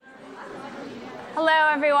Hello,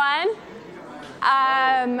 everyone.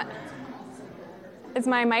 Is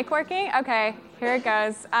my mic working? Okay, here it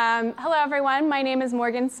goes. Hello, everyone. My name is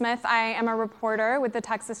Morgan Smith. I am a reporter with the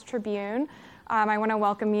Texas Tribune. I want to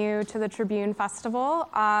welcome you to the Tribune Festival.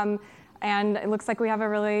 And it looks like we have a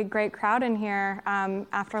really great crowd in here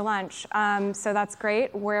after lunch. So that's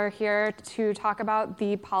great. We're here to talk about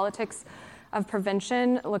the politics of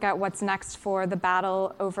prevention, look at what's next for the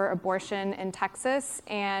battle over abortion in Texas,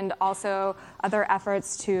 and also other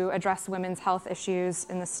efforts to address women's health issues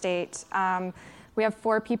in the state. We have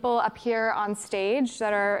 4 people up here on stage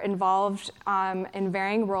that are involved in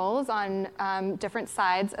varying roles on different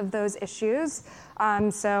sides of those issues.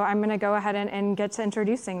 So I'm going to go ahead and get to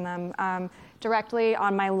introducing them. Directly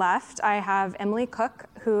on my left, I have Emily Cook,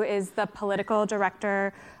 who is the political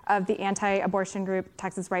director of the anti-abortion group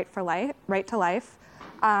Texas Right to Life.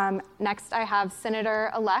 Next, I have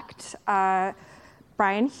Senator-elect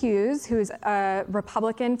Bryan Hughes, who's a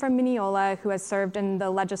Republican from Mineola who has served in the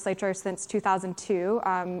legislature since 2002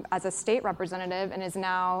 as a state representative and is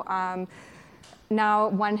now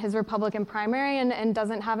won his Republican primary and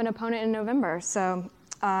doesn't have an opponent in November. So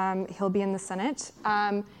he'll be in the Senate.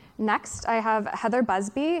 Next, I have Heather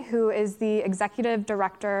Busby, who is the executive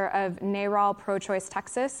director of NARAL Pro-Choice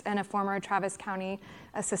Texas and a former Travis County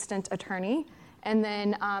assistant attorney. And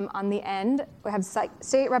then on the end, we have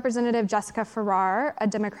State Representative Jessica Farrar, a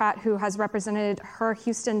Democrat who has represented her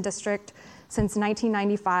Houston district since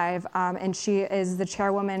 1995, and she is the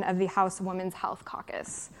chairwoman of the House Women's Health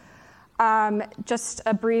Caucus. Just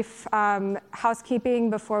a brief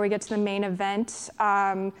housekeeping before we get to the main event.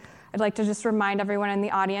 I'd like to just remind everyone in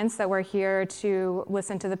the audience that we're here to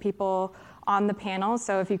listen to the people on the panel.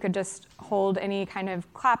 So if you could just hold any kind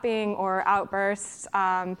of clapping or outbursts,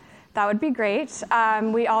 that would be great.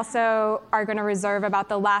 We also are going to reserve about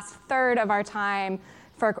the last third of our time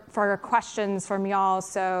for questions from y'all.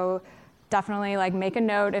 So definitely make a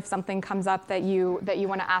note if something comes up that you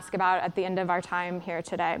want to ask about at the end of our time here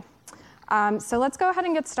today. So let's go ahead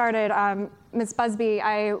and get started. Ms. Busby,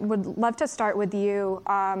 I would love to start with you.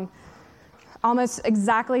 Almost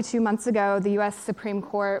exactly 2 months ago, the U.S. Supreme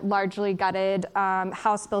Court largely gutted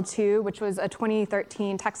House Bill 2, which was a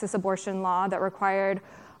 2013 Texas abortion law that required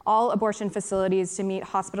all abortion facilities to meet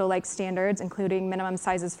hospital-like standards, including minimum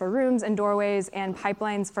sizes for rooms and doorways and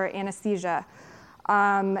pipelines for anesthesia.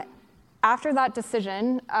 After that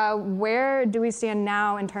decision, where do we stand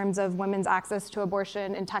now in terms of women's access to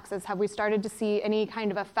abortion in Texas? Have we started to see any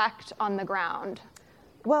kind of effect on the ground?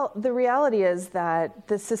 Well, the reality is that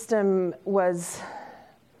the system was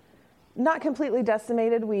not completely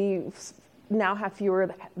decimated. We now have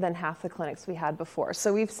fewer than half the clinics we had before.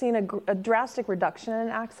 So we've seen a drastic reduction in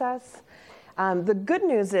access. The good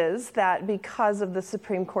news is that because of the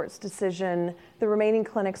Supreme Court's decision, the remaining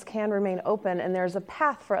clinics can remain open, and there's a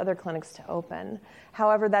path for other clinics to open.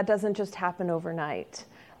 However, that doesn't just happen overnight.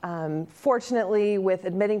 Fortunately, with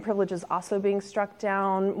admitting privileges also being struck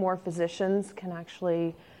down, more physicians can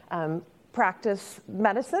actually practice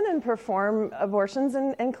medicine and perform abortions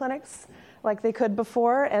in clinics like they could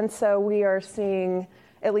before. And so we are seeing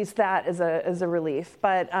at least that as a relief.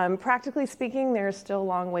 But practically speaking, there's still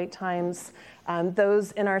long wait times.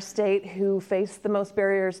 Those in our state who face the most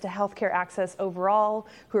barriers to healthcare access overall,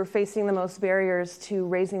 who are facing the most barriers to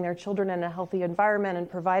raising their children in a healthy environment and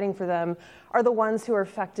providing for them, are the ones who are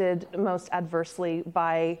affected most adversely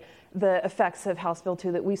by the effects of House Bill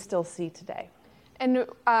 2 that we still see today. And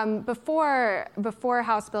before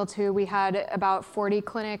House Bill 2, we had about 40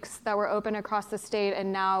 clinics that were open across the state,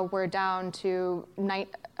 and now we're down to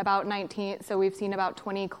about 19. So we've seen about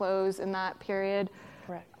 20 close in that period.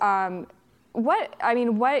 Correct.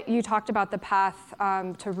 What you talked about the path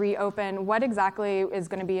to reopen. What exactly is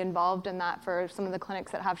going to be involved in that for some of the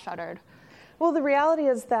clinics that have shuttered? Well, the reality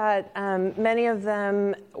is that many of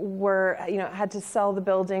them had to sell the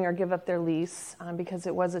building or give up their lease because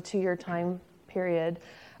it was a 2-year time period.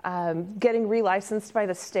 Getting relicensed by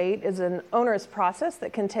the state is an onerous process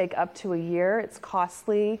that can take up to a year. It's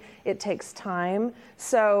costly. It takes time.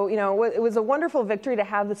 So, it was a wonderful victory to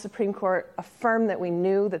have the Supreme Court affirm that we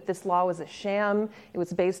knew that this law was a sham. It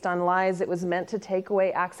was based on lies. It was meant to take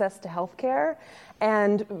away access to health care.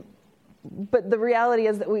 But the reality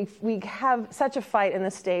is that we have such a fight in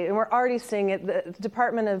the state, and we're already seeing it. The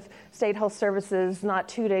Department of State Health Services, not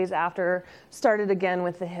 2 days after, started again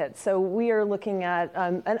with the hit. So we are looking at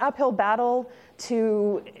an uphill battle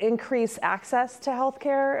to increase access to health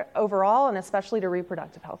care overall, and especially to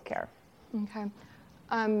reproductive health care. Okay.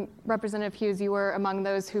 Representative Hughes, you were among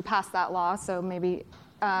those who passed that law, so maybe,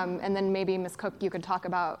 and then maybe Ms. Cook, you could talk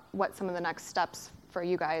about what some of the next steps for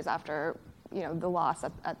you guys after the loss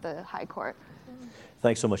at the high court.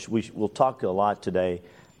 Thanks so much. We'll talk a lot today,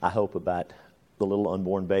 I hope, about the little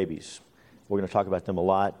unborn babies. We're going to talk about them a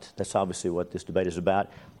lot. That's obviously what this debate is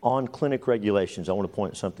about. On clinic regulations, I want to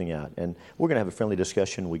point something out. And we're going to have a friendly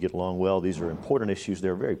discussion. We get along well. These are important issues.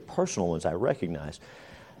 They're very personal ones, I recognize.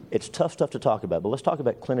 It's tough stuff to talk about, but let's talk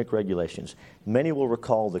about clinic regulations. Many will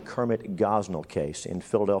recall the Kermit Gosnell case in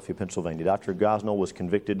Philadelphia, Pennsylvania. Dr. Gosnell was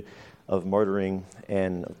convicted of murdering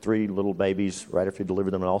and 3 little babies right after he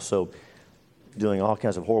delivered them, and also doing all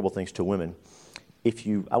kinds of horrible things to women.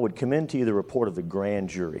 I would commend to you the report of the grand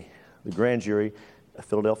jury. The grand jury,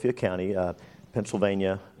 Philadelphia County,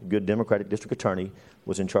 Pennsylvania, good Democratic district attorney,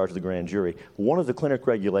 was in charge of the grand jury. One of the clinic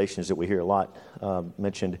regulations that we hear a lot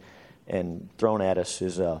mentioned and thrown at us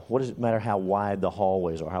is, what does it matter how wide the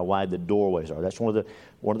hallways are, how wide the doorways are? That's one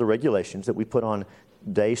of the regulations that we put on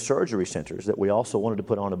day surgery centers that we also wanted to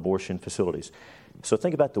put on abortion facilities. So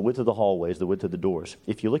think about the width of the hallways, the width of the doors.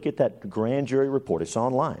 If you look at that grand jury report, it's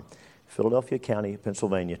online, Philadelphia County,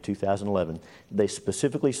 Pennsylvania, 2011, they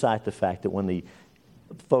specifically cite the fact that when the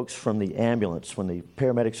folks from the ambulance, when the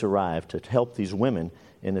paramedics arrived to help these women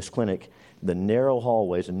in this clinic, the narrow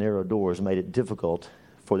hallways and narrow doors made it difficult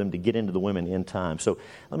for them to get into the women in time. So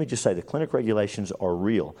let me just say the clinic regulations are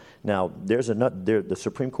real. Now, the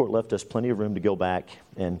Supreme Court left us plenty of room to go back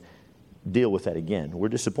and deal with that again. We're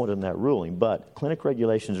disappointed in that ruling, but clinic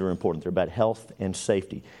regulations are important. They're about health and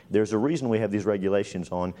safety. There's a reason we have these regulations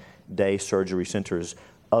on day surgery centers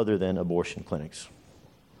other than abortion clinics.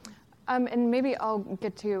 And maybe I'll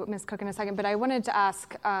get to Ms. Cook in a second, but I wanted to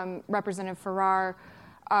ask Representative Farrar,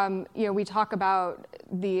 we talk about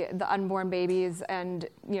the unborn babies, and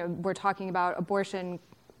we're talking about abortion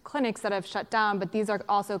clinics that have shut down, but these are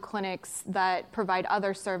also clinics that provide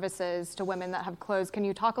other services to women that have closed. Can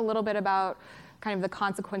you talk a little bit about kind of the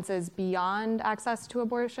consequences beyond access to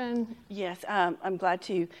abortion? Yes, I'm glad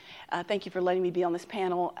to. Thank you for letting me be on this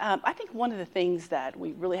panel. I think one of the things that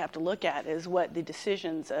we really have to look at is what the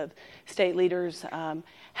decisions of state leaders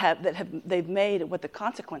they've made, what the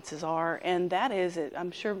consequences are, and that is, I'm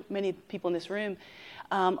sure many people in this room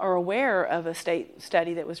are aware of a state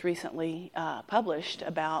study that was recently published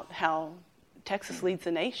about how Texas leads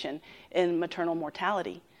the nation in maternal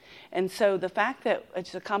mortality. And so the fact that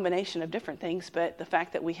it's a combination of different things, but the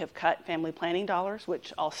fact that we have cut family planning dollars,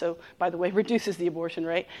 which also, by the way, reduces the abortion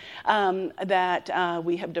rate,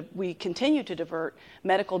 that we continue to divert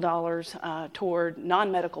medical dollars toward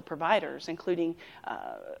non-medical providers, including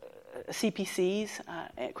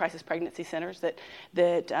CPCs, crisis pregnancy centers,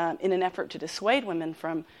 that in an effort to dissuade women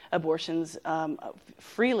from abortions,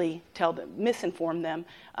 freely misinform them,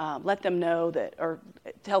 let them know that, or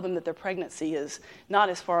tell them that their pregnancy is not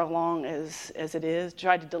as far along as it is,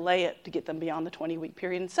 try to delay it to get them beyond the 20-week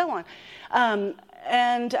period, and so on. I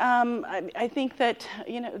think that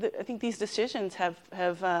I think these decisions have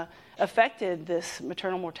affected this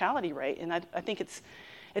maternal mortality rate, and I think it's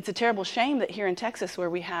a terrible shame that here in Texas, where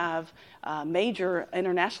we have major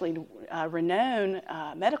internationally renowned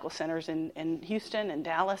medical centers in Houston and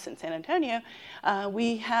Dallas and San Antonio,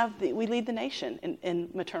 we lead the nation in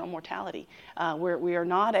maternal mortality. We are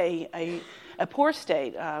not a poor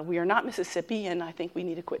state. We are not Mississippi, and I think we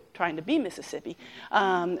need to quit trying to be Mississippi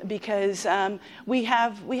because we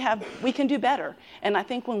can do better. And I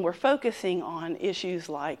think when we're focusing on issues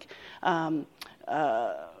like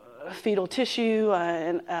fetal tissue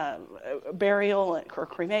and burial or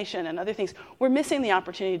cremation and other things, we're missing the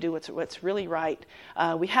opportunity to do what's really right.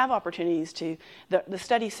 We have opportunities to. The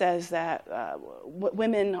study says that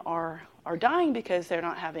women are dying because they're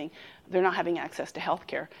not having access to health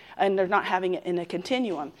care, and they're not having it in a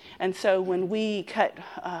continuum. And so when we cut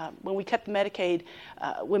the Medicaid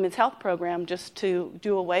women's health program just to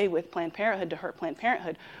do away with Planned Parenthood, to hurt Planned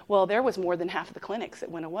Parenthood, well, there was more than half of the clinics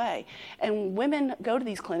that went away. And women go to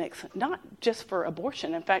these clinics not just for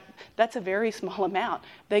abortion. In fact, that's a very small amount.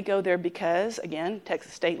 They go there because, again,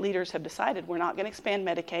 Texas state leaders have decided we're not going to expand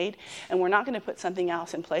Medicaid, and we're not going to put something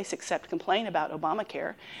else in place except complain about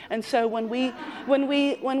Obamacare. And so when we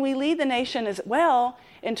lead the nation as well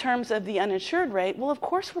in terms of the uninsured rate, well, of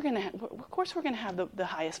course we're going to have the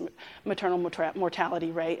highest maternal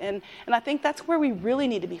mortality rate, and I think that's where we really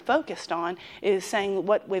need to be focused on, is saying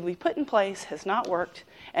what we put in place has not worked,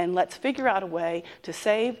 and let's figure out a way to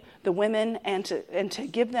save the women and to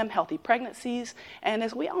give them healthy pregnancies. And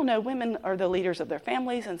as we all know, women are the leaders of their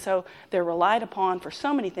families, and so they're relied upon for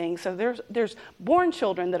so many things. So there's born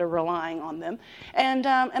children that are relying on them, and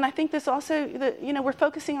I think us also that we're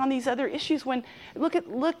focusing on these other issues. When look at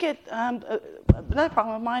another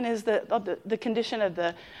problem of mine is the condition of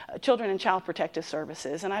the children and child protective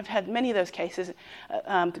services, and I've had many of those cases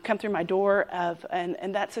come through my door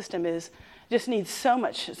and that system just needs so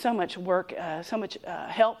much work, so much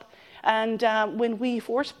help. And when we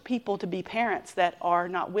force people to be parents that are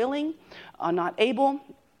not willing, are not able,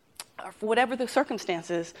 or for whatever the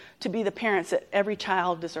circumstances, to be the parents that every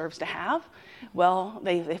child deserves to have, well,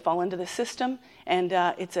 they fall into the system, and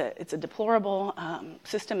it's a deplorable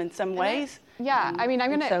system in some ways. Yeah, I mean,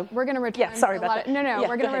 we're gonna return. Yeah, sorry to about that. No, Yeah,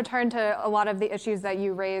 we're gonna return to a lot of the issues that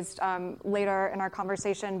you raised later in our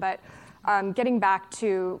conversation, but. Getting back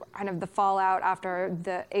to kind of the fallout after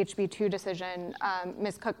the HB2 decision,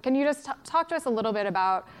 Ms. Cook, can you just talk to us a little bit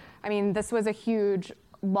about, I mean, this was a huge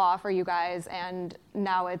law for you guys, and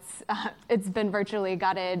now it's been virtually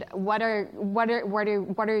gutted. What are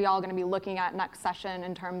y'all going to be looking at next session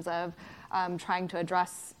in terms of trying to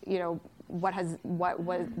address, what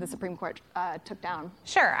the Supreme Court took down?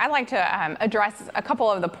 Sure, I'd like to address a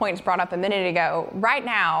couple of the points brought up a minute ago. Right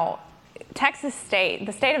now, the state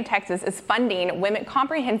of Texas is funding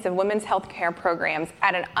comprehensive women's health care programs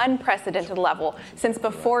at an unprecedented level since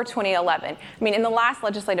before 2011. I mean, in the last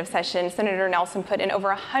legislative session, Senator Nelson put in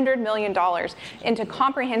over $100 million into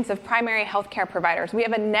comprehensive primary health care providers. We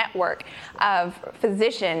have a network of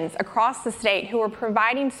physicians across the state who are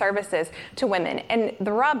providing services to women. And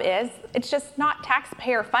the rub is, it's just not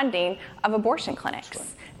taxpayer funding of abortion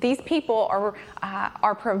clinics. These people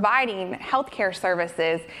are providing healthcare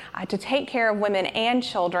services to take care of women and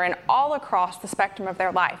children all across the spectrum of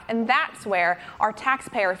their life. And that's where our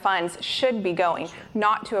taxpayer funds should be going,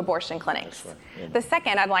 not to abortion clinics. Right. Yeah. The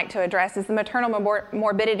second I'd like to address is the maternal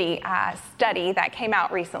morbidity study that came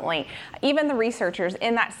out recently. Even the researchers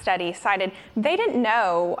in that study cited they didn't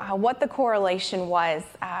know what the correlation was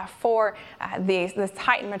for this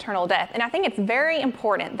heightened maternal death. And I think it's very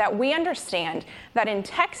important that we understand that in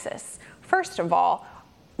Texas, first of all,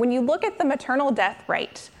 when you look at the maternal death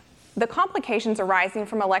rate, the complications arising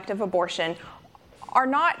from elective abortion are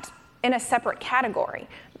not in a separate category.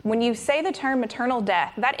 When you say the term maternal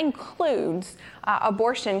death, that includes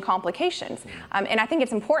abortion complications. And I think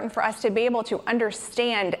it's important for us to be able to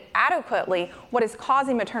understand adequately what is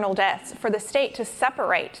causing maternal deaths for the state to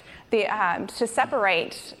separate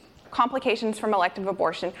complications from elective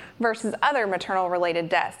abortion versus other maternal-related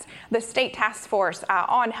deaths. The state task force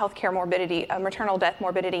on healthcare morbidity, maternal death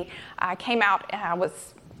morbidity, came out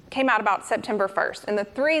about September 1st, and the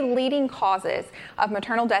three leading causes of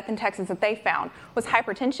maternal death in Texas that they found was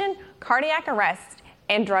hypertension, cardiac arrest,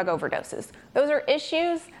 and drug overdoses. Those are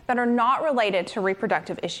issues that are not related to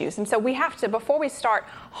reproductive issues. And so we have to, before we start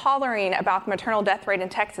hollering about the maternal death rate in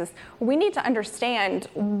Texas, we need to understand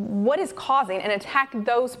what is causing and attack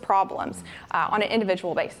those problems on an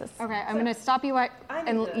individual basis. Okay, I'm going to stop you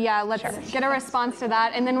let's get a response to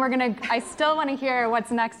that. And then I still want to hear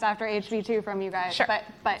what's next after HB2 from you guys. Sure. But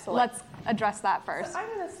let's address that first. So I'm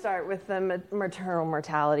going to start with the maternal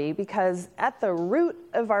mortality, because at the root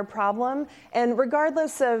of our problem, and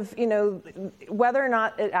regardless of whether or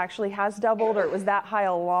not it actually has doubled or it was that high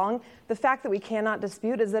all along, the fact that we cannot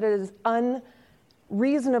dispute is that it is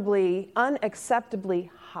unacceptably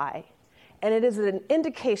high. And it is an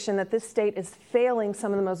indication that this state is failing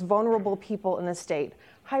some of the most vulnerable people in the state.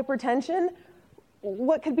 Hypertension,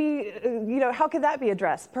 what could be, how could that be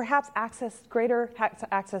addressed? Perhaps greater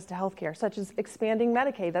access to healthcare, such as expanding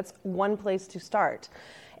Medicaid. That's one place to start.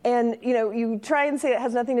 And you try and say it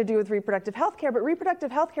has nothing to do with reproductive health care, but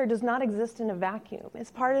reproductive health care does not exist in a vacuum. It's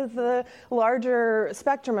part of the larger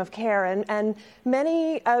spectrum of care. And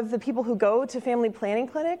many of the people who go to family planning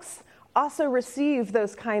clinics also receive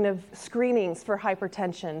those kind of screenings for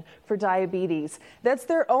hypertension, for diabetes. That's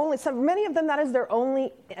many of them, that is their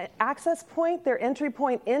only access point, their entry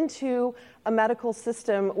point into a medical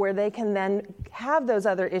system where they can then have those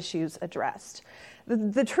other issues addressed.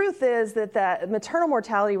 The truth is that the maternal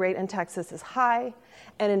mortality rate in Texas is high,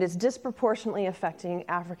 and it is disproportionately affecting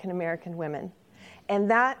African American women. And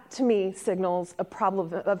that, to me, signals a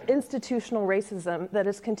problem of institutional racism that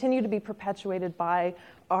has continued to be perpetuated by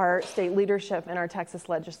our state leadership and our Texas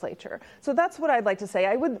legislature. So that's what I'd like to say.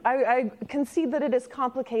 I concede that it is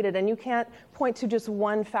complicated, and you can't point to just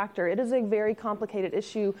one factor. It is a very complicated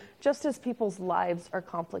issue, just as people's lives are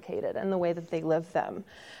complicated and the way that they live them.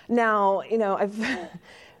 Now,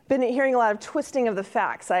 been hearing a lot of twisting of the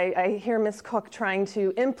facts. I hear Ms. Cook trying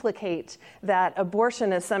to implicate that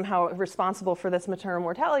abortion is somehow responsible for this maternal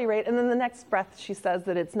mortality rate, and then the next breath she says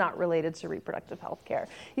that it's not related to reproductive health care.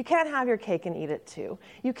 You can't have your cake and eat it too.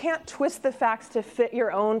 You can't twist the facts to fit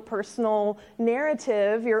your own personal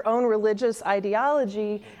narrative, your own religious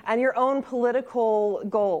ideology, and your own political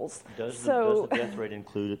goals. Does the death rate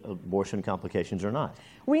include abortion complications or not?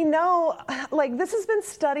 We know, like, this has been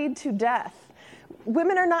studied to death.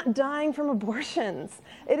 Women are not dying from abortions.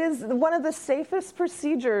 It is one of the safest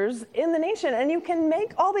procedures in the nation, and you can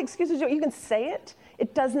make all the excuses, you can say it.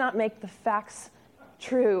 It does not make the facts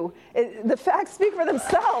true. The facts speak for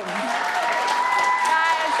themselves.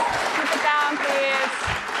 Guys, keep it down, please.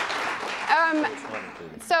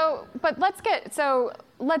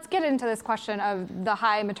 Let's get into this question of the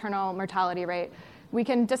high maternal mortality rate. We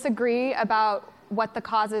can disagree about what the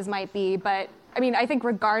causes might be, but I mean, I think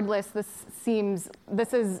regardless, this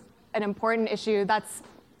is an important issue. That's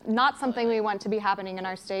not something we want to be happening in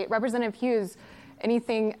our state. Representative Hughes,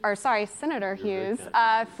 Senator Hughes,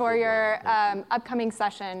 for your upcoming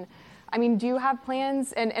session. I mean, do you have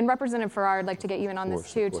plans? And Representative Farrar, I'd like to get you in on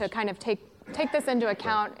this too, to kind of take this into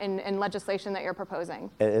account in legislation that you're proposing.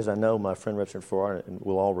 As I know, my friend Representative Farrar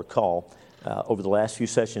will all recall, over the last few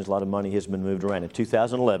sessions, a lot of money has been moved around. In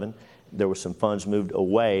 2011, there were some funds moved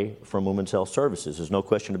away from women's health services. There's no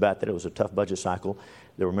question about that. It was a tough budget cycle.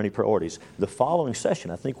 There were many priorities. The following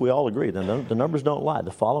session, I think we all agree, the numbers don't lie.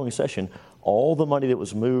 The following session, all the money that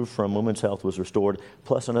was moved from women's health was restored,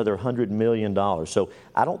 plus another $100 million. So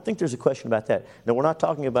I don't think there's a question about that. Now, we're not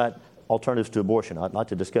talking about alternatives to abortion. I'd like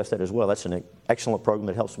to discuss that as well. That's an excellent program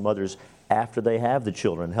that helps mothers after they have the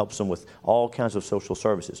children, helps them with all kinds of social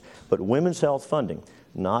services. But women's health funding,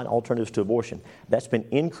 not alternatives to abortion, that's been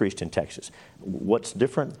increased in Texas. What's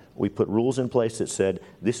different? We put rules in place that said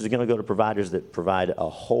this is going to go to providers that provide a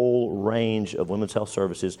whole range of women's health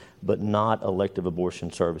services, but not elective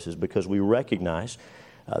abortion services, because we recognize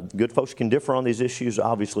good folks can differ on these issues,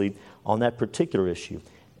 obviously, on that particular issue.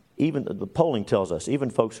 Even the polling tells us, even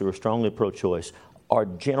folks who are strongly pro-choice are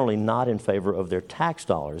generally not in favor of their tax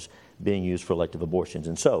dollars being used for elective abortions.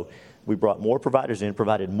 And so we brought more providers in,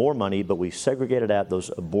 provided more money, but we segregated out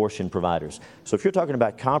those abortion providers. So if you're talking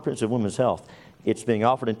about comprehensive women's health, it's being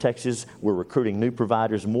offered in Texas. We're recruiting new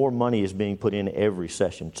providers. More money is being put in every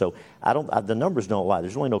session. So the numbers don't lie.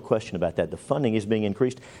 There's really no question about that. The funding is being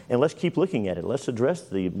increased, and let's keep looking at it. Let's address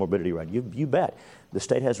the morbidity rate. You bet. The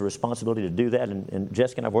state has a responsibility to do that, and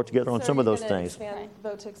Jessica and I have worked together on some of those things.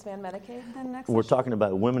 Vote to expand Medicaid then next We're session? talking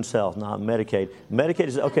about women's health, not Medicaid. Medicaid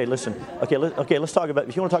is okay. Listen, let's talk about.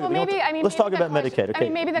 If you want to talk about, let's talk about Medicaid. Okay. I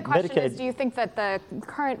mean, maybe the question Medicaid, is: do you think that the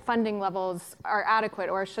current funding levels are adequate,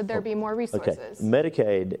 or should there be more resources? Okay.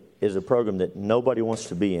 Medicaid is a program that nobody wants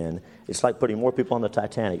to be in. It's like putting more people on the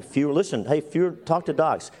Titanic. Talk to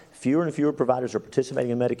docs. Fewer and fewer providers are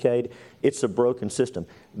participating in Medicaid. It's a broken system.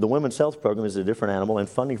 The women's health program is a different animal, and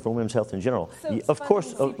funding for women's health in general. So of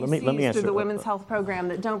course, let me answer. Through the women's health program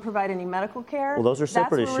that don't provide any medical care. Well, those are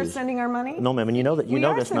separate issues. That's where we're sending our money. No, ma'am, and you know that. We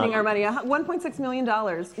are spending our money. $1.6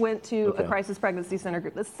 million went to a crisis pregnancy center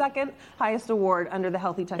group, the second highest award under the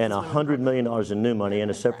Healthy Texas. And $100 million in new money,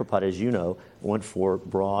 and a separate pot, as you know, went for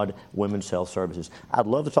broad women's health services. I'd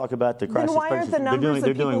love to talk about the crisis pregnancy. Then why aren't the numbers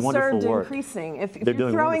of people served work. increasing? If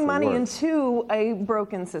you're throwing money into a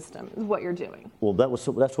broken system, is what you're doing. Well,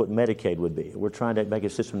 that's what Medicaid would be. We're trying to make a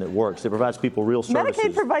system that works. It provides people real services.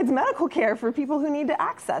 Medicaid provides medical care for people who need to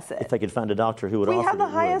access it. If they could find a doctor who would offer it. We have the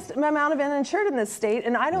highest amount of uninsured in this state,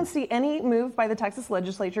 and I don't see any move by the Texas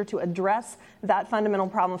legislature to address that fundamental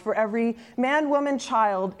problem for every man, woman,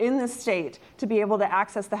 child in this state to be able to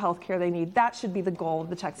access the health care they need. That should be the goal of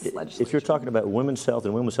the Texas legislature. If you're talking about women's health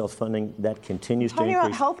and women's health funding, that continues to increase. Talking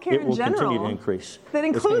about health care in general. It will continue to increase. That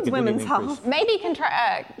includes women's health. Maybe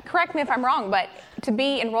correct me if I'm wrong, but to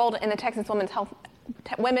be enrolled in the Texas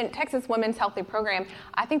Texas Women's Healthy Program,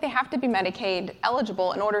 I think they have to be Medicaid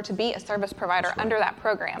eligible in order to be a service provider under that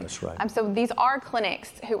program. That's right. So these are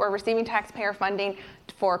clinics who are receiving taxpayer funding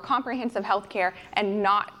for comprehensive health care and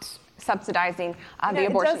not subsidizing the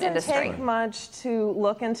abortion industry. It doesn't take much to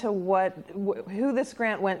look into who this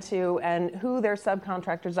grant went to and who their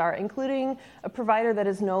subcontractors are, including a provider that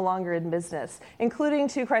is no longer in business, including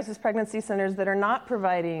 2 crisis pregnancy centers that are not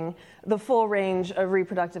providing the full range of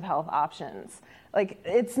reproductive health options. Like,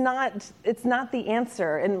 it's not the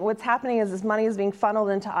answer. And what's happening is this money is being funneled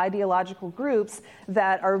into ideological groups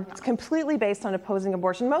that are completely based on opposing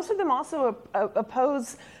abortion. Most of them also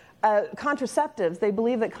oppose contraceptives. They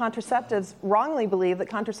wrongly believe that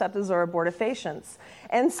contraceptives are abortifacients.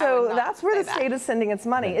 And so that's where the state is sending its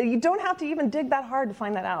money. You don't have to even dig that hard to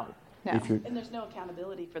find that out. No. And there's no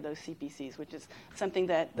accountability for those CPCs, which is something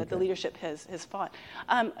that the leadership has fought.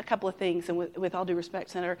 A couple of things, and with all due respect,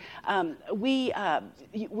 Senator,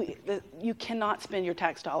 you cannot spend your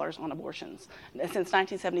tax dollars on abortions. Since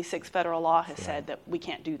 1976, federal law has said that we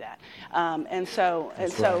can't do that. I just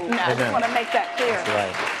want to make that clear.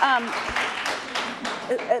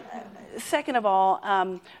 Right. Second of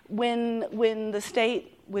all, when the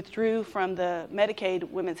state withdrew from the Medicaid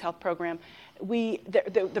Women's Health Program,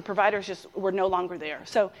 the providers just were no longer there.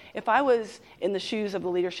 So if I was in the shoes of the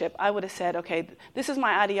leadership, I would have said, okay, this is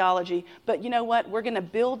my ideology, but you know what? We're going to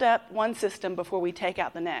build up one system before we take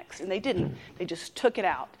out the next. And they didn't. They just took it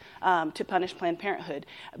out to punish Planned Parenthood.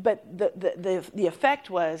 But the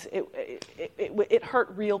effect was it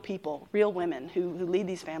hurt real people, real women who lead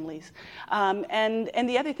these families. And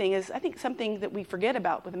the other thing is, I think something that we forget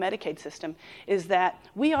about with the Medicaid system is that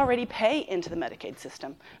we already pay into the Medicaid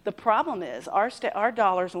system. The problem is our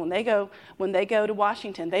dollars, when they go to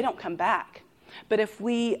Washington, they don't come back. But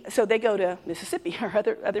so they go to Mississippi or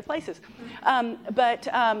other places. But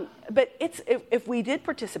if we did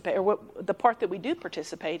participate, or the part that we do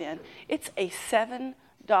participate in, it's a $7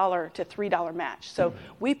 to $3 match. So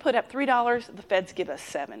we put up $3, the feds give us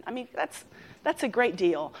 $7. I mean, that's a great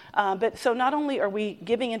deal. But so not only are we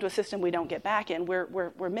giving into a system we don't get back in,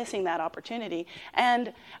 we're missing that opportunity.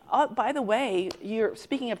 And by the way, you're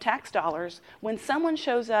speaking of tax dollars. When someone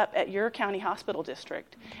shows up at your county hospital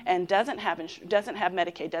district and doesn't have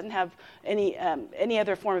Medicaid, doesn't have any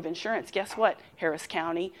other form of insurance, guess what? Harris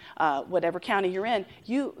County, whatever county you're in,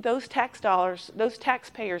 those tax dollars, those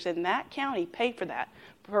taxpayers in that county pay for that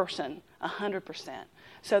person 100%.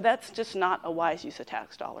 So that's just not a wise use of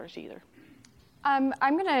tax dollars either. I'm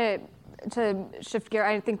going to shift gear.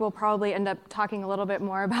 I think we'll probably end up talking a little bit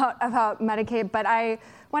more about Medicaid, but I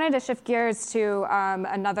wanted to shift gears to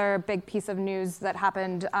another big piece of news that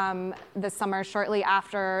happened this summer, shortly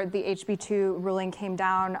after the HB2 ruling came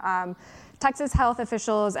down. Texas health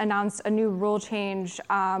officials announced a new rule change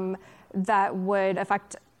that would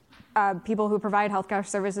affect people who provide healthcare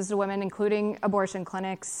services to women, including abortion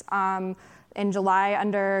clinics. In July,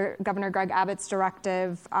 under Governor Greg Abbott's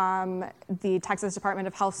directive, the Texas Department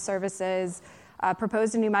of Health Services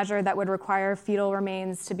proposed a new measure that would require fetal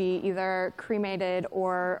remains to be either cremated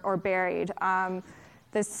or buried.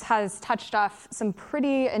 This has touched off some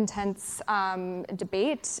pretty intense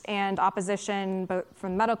debate and opposition, both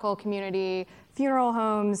from the medical community, funeral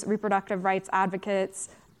homes, reproductive rights advocates,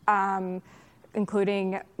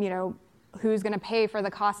 including, who's going to pay for the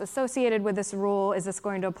costs associated with this rule? Is this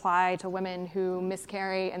going to apply to women who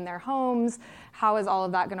miscarry in their homes? How is all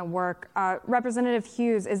of that going to work? Representative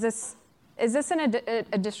Hughes, is this an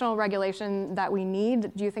additional regulation that we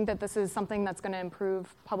need? Do you think that this is something that's going to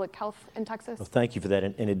improve public health in Texas? Well, thank you for that.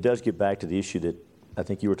 And it does get back to the issue that I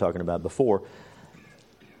think you were talking about before.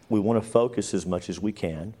 We want to focus as much as we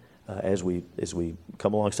can. As we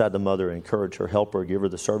come alongside the mother, encourage her, help her, give her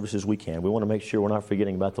the services we can. We want to make sure we're not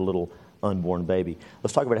forgetting about the little unborn baby.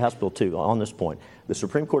 Let's talk about House Bill 2 on this point. The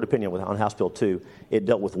Supreme Court opinion on House Bill 2, it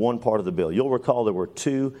dealt with one part of the bill. You'll recall there were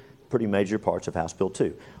two pretty major parts of House Bill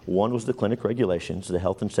 2. One was the clinic regulations, the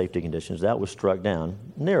health and safety conditions. That was struck down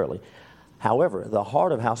narrowly. However, the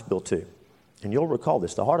heart of House Bill 2, and you'll recall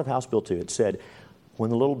this, the heart of House Bill 2, it said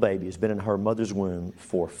when the little baby has been in her mother's womb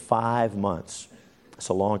for 5 months, it's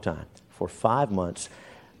a long time. For 5 months,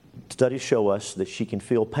 studies show us that she can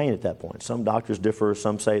feel pain at that point. Some doctors differ.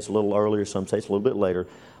 Some say it's a little earlier. Some say it's a little bit later.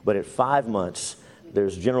 But at 5 months,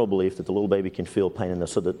 there's general belief that the little baby can feel pain in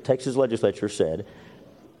this. So the Texas legislature said,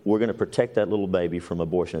 we're going to protect that little baby from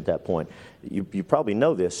abortion at that point. You probably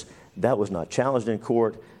know this. That was not challenged in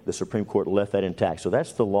court. The Supreme Court left that intact. So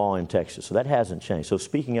that's the law in Texas. So that hasn't changed. So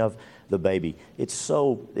speaking of the baby, it's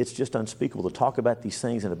just unspeakable to talk about these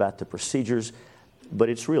things and about the procedures. But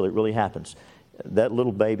it really happens. That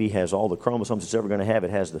little baby has all the chromosomes it's ever going to have. It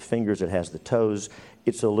has the fingers, it has the toes.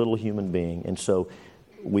 It's a little human being. And so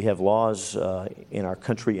we have laws in our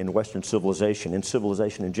country, in Western civilization, in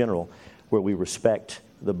civilization in general, where we respect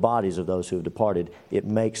the bodies of those who have departed. It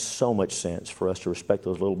makes so much sense for us to respect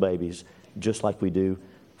those little babies just like we do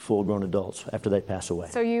full-grown adults after they pass away.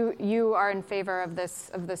 So you are in favor of this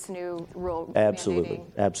new rule? Absolutely,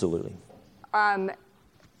 mandating. Absolutely.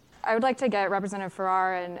 I would like to get Representative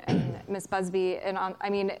Farrar and Ms. Busby in on.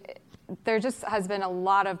 I mean, there just has been a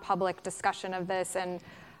lot of public discussion of this, and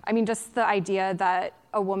I mean, just the idea that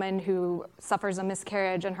a woman who suffers a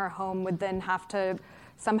miscarriage in her home would then have to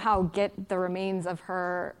somehow get the remains of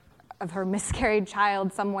her miscarried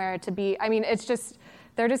child somewhere to be. I mean, it's just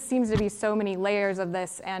there just seems to be so many layers of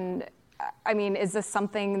this, and I mean, is this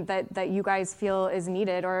something that you guys feel is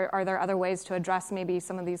needed, or are there other ways to address maybe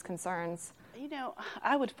some of these concerns? You know,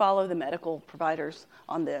 I would follow the medical providers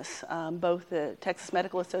on this, both the Texas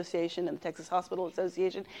Medical Association and the Texas Hospital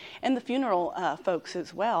Association, and the funeral folks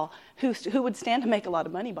as well, who would stand to make a lot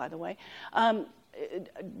of money, by the way.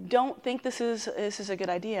 Don't think this is a good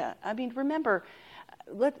idea. I mean, remember,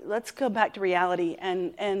 let's go back to reality.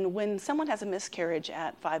 And when someone has a miscarriage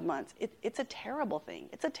at 5 months, it's a terrible thing.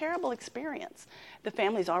 It's a terrible experience. The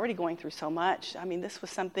family's already going through so much. I mean, this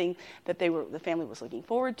was something that the family was looking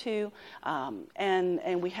forward to,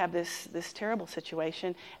 and we have this terrible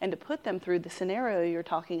situation. And to put them through the scenario you're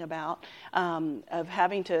talking about, of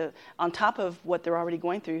having to, on top of what they're already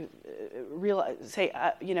going through,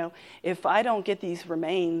 if I don't get these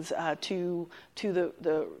remains to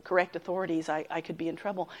the correct authorities, I could be in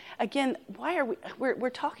trouble. Again, why are we're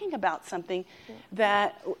talking about something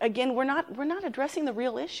that, again, we're not addressing the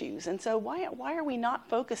real issues. And so why are we not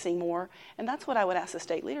focusing more? And that's what I would ask the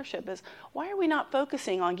state leadership is, why are we not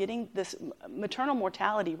focusing on getting this maternal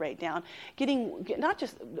mortality rate down, getting not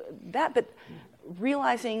just that, but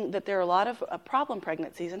realizing that there are a lot of problem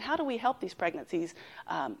pregnancies, and how do we help these pregnancies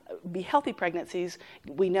be healthy pregnancies?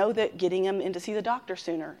 We know that getting them in to see the doctor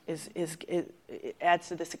sooner it adds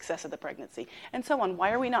to the success of the pregnancy, and so on.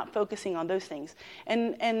 Why are we not focusing on those things,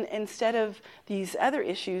 and instead of these other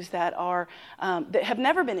issues that are that have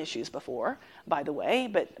never been issues before, by the way,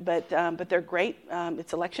 but they're great.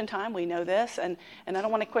 It's election time. We know this, and I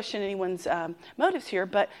don't want to question anyone's motives here,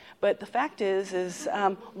 but the fact is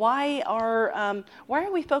why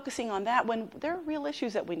are we focusing on that when there are real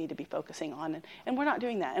issues that we need to be focusing on, and we're not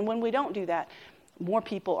doing that. And when we don't do that, more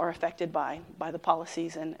people are affected by the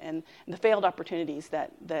policies and the failed opportunities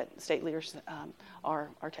that state leaders are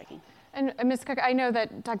taking. And Ms. Cook, I know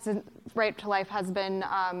that Texas Right to Life has been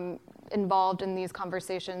involved in these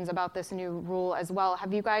conversations about this new rule as well.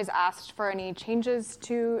 Have you guys asked for any changes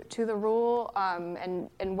to the rule,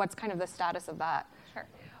 and what's kind of the status of that? Sure.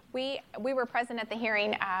 We were present at the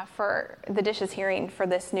hearing for the dishes hearing for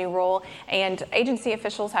this new rule, and agency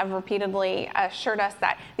officials have repeatedly assured us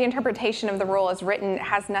that the interpretation of the rule as written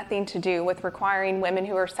has nothing to do with requiring women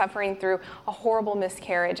who are suffering through a horrible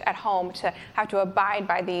miscarriage at home to have to abide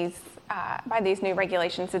by these new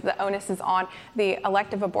regulations. The onus is on the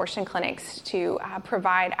elective abortion clinics to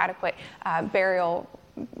provide adequate burial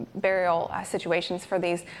situations for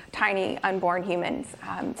these tiny unborn humans.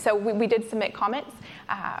 So we did submit comments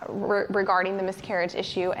regarding the miscarriage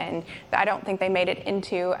issue, and I don't think they made it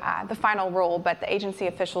into the final rule, but the agency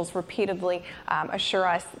officials repeatedly assure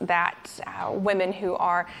us that women who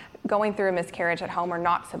are going through a miscarriage at home are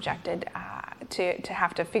not subjected to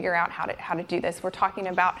have to figure out how to do this. We're talking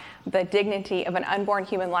about the dignity of an unborn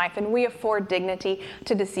human life, and we afford dignity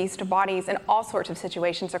to deceased bodies in all sorts of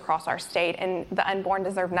situations across our state, and the unborn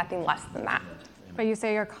deserve nothing less than that. But you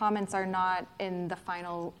say your comments are not in the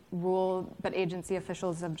final rule, but agency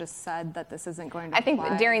officials have just said that this isn't going to apply. I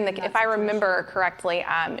think if I remember correctly,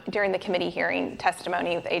 during the committee hearing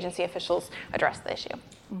testimony, the agency officials addressed the issue.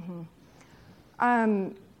 Mm-hmm.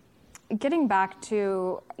 Getting back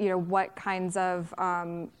to what kinds of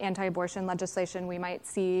anti-abortion legislation we might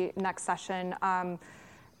see next session,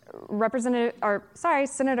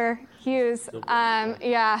 Senator Hughes,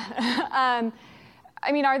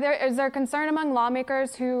 I mean, is there concern among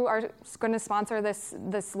lawmakers who are going to sponsor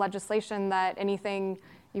this legislation that anything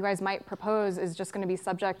you guys might propose is just going to be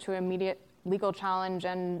subject to immediate legal challenge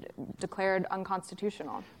and declared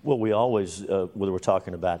unconstitutional? Well, we always, whether we're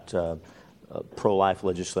talking about pro-life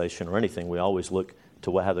legislation or anything, we always look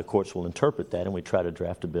to how the courts will interpret that, and we try to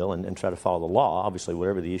draft a bill and try to follow the law, obviously,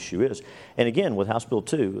 whatever the issue is. And again, with House Bill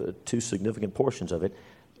 2, two significant portions of it,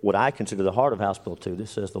 what I consider the heart of House Bill 2,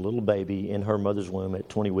 this says the little baby in her mother's womb at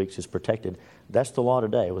 20 weeks is protected. That's the law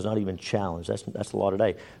today. It was not even challenged. That's the law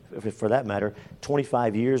today. For that matter,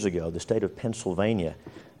 25 years ago, the state of Pennsylvania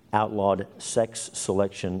outlawed sex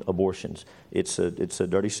selection abortions. It's a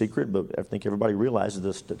dirty secret, but I think everybody realizes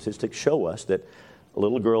the statistics show us that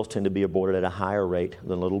little girls tend to be aborted at a higher rate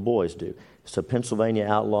than little boys do. So Pennsylvania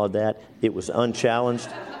outlawed that. It was unchallenged.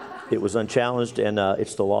 And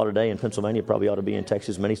it's the law today in Pennsylvania. Probably ought to be in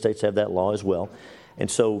Texas. Many states have that law as well.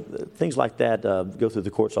 And so things like that go through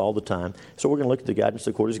the courts all the time. So we're going to look at the guidance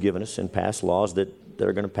the court has given us and pass laws that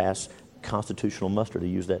are going to pass constitutional muster, to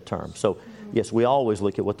use that term. So yes, we always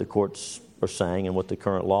look at what the courts are saying and what the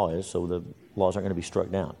current law is, so the laws aren't going to be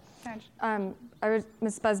struck down.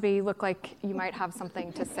 Ms. Busby, you look like you might have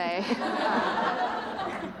something to say.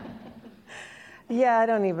 Yeah, I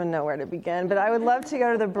don't even know where to begin, but I would love to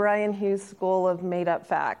go to the Bryan Hughes School of Made-Up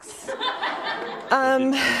Facts. Did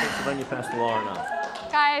Pennsylvania pass the law or not?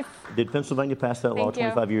 Guys. Did Pennsylvania pass that law Thank you.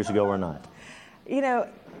 25 years ago or not? You know,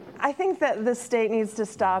 I think that the state needs to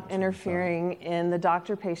stop interfering in the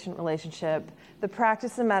doctor-patient relationship, the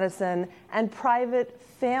practice of medicine, and private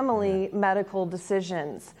family medical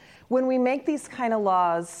decisions. When we make these kind of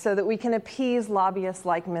laws so that we can appease lobbyists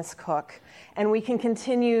like Ms. Cook, and we can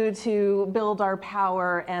continue to build our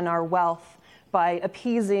power and our wealth by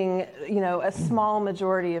appeasing, a small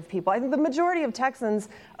majority of people. I think the majority of Texans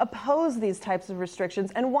oppose these types of restrictions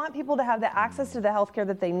and want people to have the access to the health care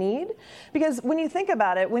that they need. Because when you think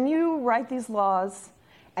about it, when you write these laws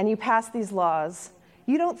and you pass these laws,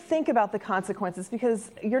 you don't think about the consequences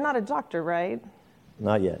because you're not a doctor, right?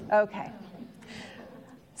 Not yet. Okay.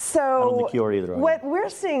 I don't think you are either, are you? What we're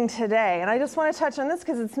seeing today, and I just want to touch on this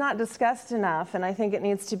because it's not discussed enough, and I think it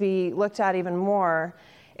needs to be looked at even more,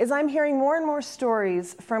 is I'm hearing more and more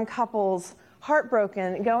stories from couples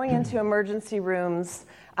heartbroken, going into emergency rooms,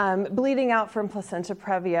 bleeding out from placenta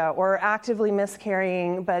previa, or actively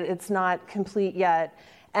miscarrying, but it's not complete yet,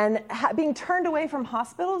 and being turned away from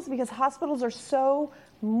hospitals because hospitals are so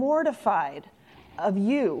mortified of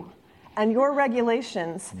you and your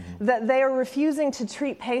regulations that they are refusing to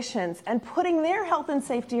treat patients and putting their health and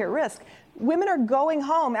safety at risk. Women are going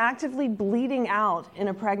home actively bleeding out in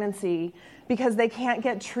a pregnancy because they can't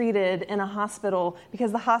get treated in a hospital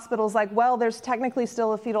because the hospital's like, well, there's technically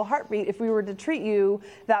still a fetal heartbeat. If we were to treat you,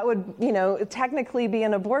 that would, technically be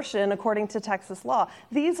an abortion according to Texas law.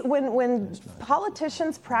 When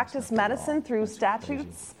politicians practice medicine through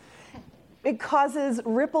statutes, it causes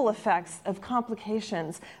ripple effects of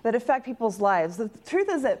complications that affect people's lives. The truth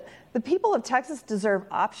is that the people of Texas deserve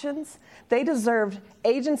options. They deserve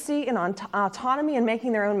agency and autonomy in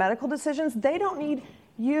making their own medical decisions. They don't need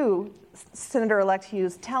you, Senator-elect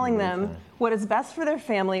Hughes, telling them what is best for their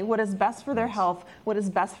family, what is best for their health, what is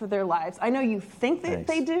best for their lives. I know you think that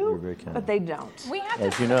they do, but they don't. We have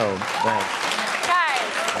As you know, thanks. Guys.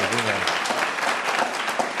 As you know.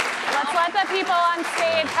 Let's let the people on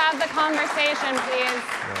stage have the conversation, please.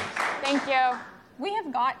 Thank you. We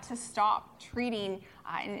have got to stop treating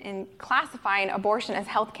and classifying abortion as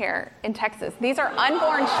health care in Texas. These are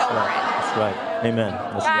unborn children. That's right. Amen.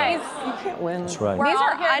 That's Guys, right. You can't win. That's right. we're These all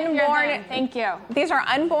are here to hear unborn. them. Thank you. These are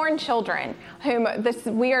unborn children whom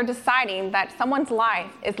we are deciding that someone's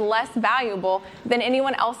life is less valuable than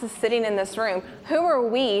anyone else's sitting in this room. Who are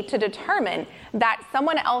we to determine that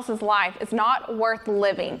someone else's life is not worth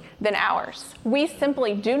living than ours? We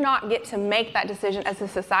simply do not get to make that decision as a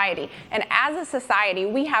society. And as a society,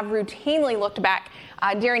 we have routinely looked back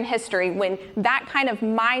during history when that kind of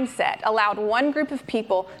mindset allowed one group of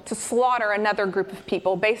people to slaughter another group of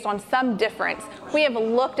people based on some difference. We have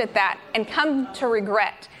looked at that and come to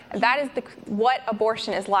regret. That is what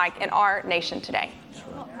abortion is like in our nation today.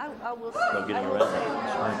 Well, I will No getting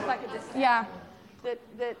around if I could just say Yeah.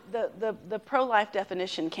 that the pro-life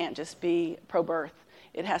definition can't just be pro-birth.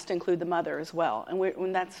 It has to include the mother as well.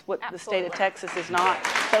 And that's what the state of Texas is not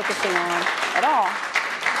focusing on at all.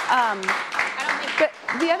 But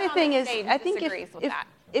the other thing is, I think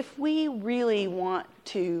if we really want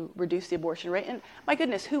to reduce the abortion rate, and my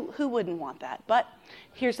goodness, who wouldn't want that? But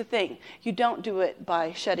here's the thing, you don't do it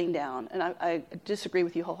by shutting down. And I disagree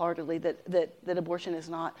with you wholeheartedly that abortion is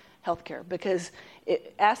not health care, because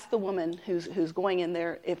ask the woman who's going in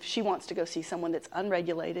there if she wants to go see someone that's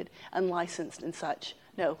unregulated, unlicensed and such.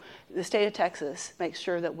 No, the state of Texas makes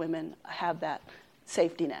sure that women have that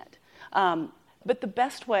safety net. But the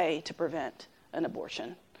best way to prevent an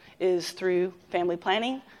abortion is through family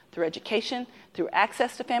planning, through education, through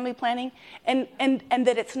access to family planning, and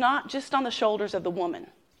that it's not just on the shoulders of the woman.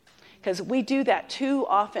 Because we do that too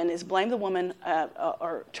often, is blame the woman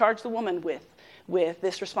or charge the woman with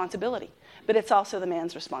this responsibility. But it's also the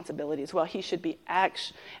man's responsibility as well. He should be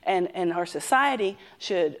and our society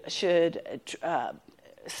should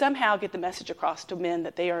somehow get the message across to men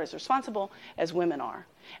that they are as responsible as women are.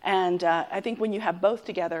 And I think when you have both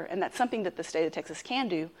together, and that's something that the state of Texas can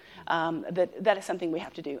do, that is something we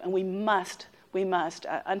have to do. And we must.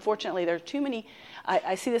 Unfortunately, there are too many.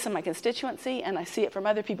 I see this in my constituency, and I see it from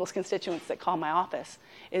other people's constituents that call my office,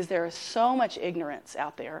 is there is so much ignorance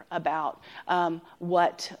out there about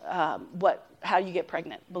how you get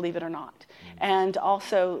pregnant, believe it or not. And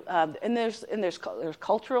also, there's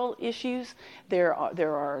cultural issues. There's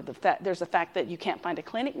the fact that you can't find a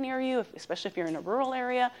clinic near you, especially if you're in a rural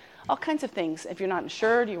area. All kinds of things. If you're not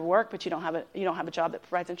insured, you work, but you don't have a job that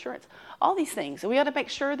provides insurance. All these things, and we ought to make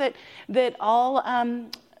sure that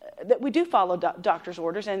we do follow doctor's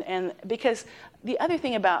orders, and because the other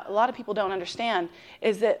thing about a lot of people don't understand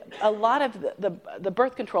is that a lot of the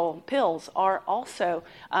birth control pills are also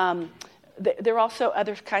there are also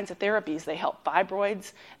other kinds of therapies. They help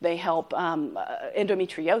fibroids, they help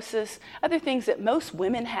endometriosis, other things that most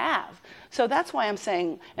women have. So that's why I'm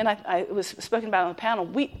saying, and I was spoken about on the panel,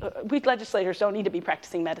 we legislators don't need to be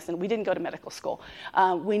practicing medicine. We didn't go to medical school.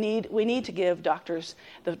 We need to give doctors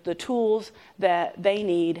the tools that they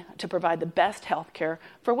need to provide the best health care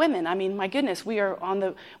for women. I mean, my goodness, we are on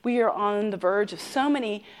the verge of so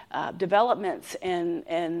many developments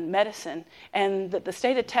in medicine, and that the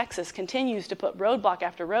state of Texas continues to put roadblock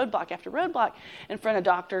after roadblock after roadblock in front of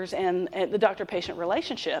doctors and the doctor-patient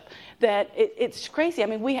relationship that it's crazy. I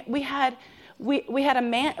mean, we had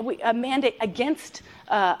a mandate against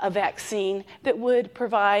a vaccine that would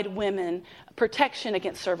provide women protection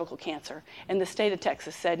against cervical cancer. And the state of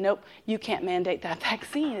Texas said, nope, you can't mandate that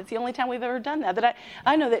vaccine. It's the only time we've ever done that.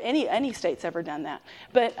 I know that any state's ever done that.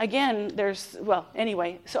 But again,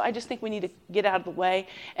 anyway, so I just think we need to get out of the way.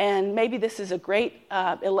 And maybe this is a great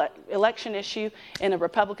election issue in a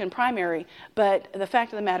Republican primary, but the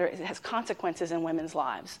fact of the matter is it has consequences in women's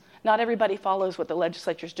lives. Not everybody follows what the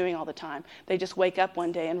legislature is doing all the time. They just wake up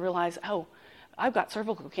one day and realize, oh, I've got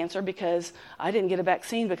cervical cancer because I didn't get a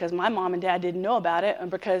vaccine because my mom and dad didn't know about it, and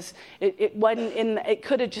because it wasn't it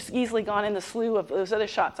could have just easily gone in the slew of those other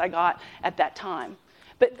shots I got at that time.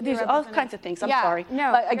 But there's all kinds of things. I'm sorry.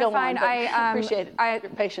 No, I go fine. on, but I appreciate your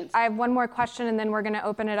patience. I have one more question, and then we're going to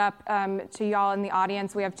open it up to y'all in the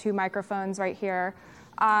audience. We have 2 microphones right here.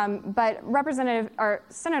 But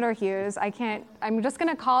Senator Hughes, I'm just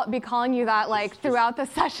going to be calling you that throughout the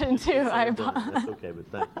session too. That's okay, but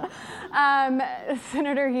thank you.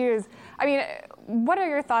 Senator Hughes, I mean, what are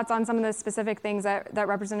your thoughts on some of the specific things that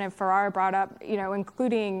Representative Farrar brought up,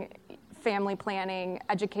 including family planning,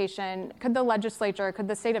 education? Could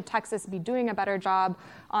the state of Texas be doing a better job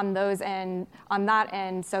on that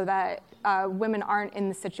end so that women aren't in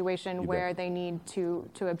the situation where they need to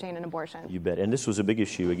obtain an abortion? You bet. And this was a big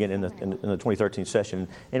issue, again, in the 2013 session.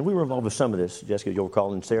 And we were involved with some of this. Jessica, you'll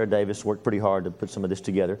recall, and Sarah Davis worked pretty hard to put some of this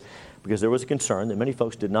together because there was a concern that many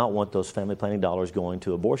folks did not want those family planning dollars going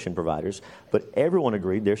to abortion providers, but everyone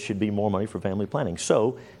agreed there should be more money for family planning.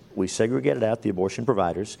 So we segregated out the abortion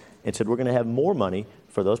providers and said we're going to have more money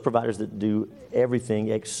for those providers that do everything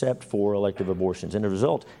except for elective abortions. And as a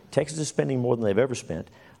result, Texas is spending more than they've ever spent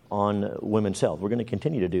on women's health. We're going to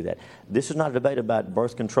continue to do that. This is not a debate about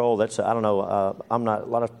birth control. I don't know, I'm not, a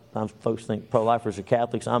lot of times folks think pro-lifers are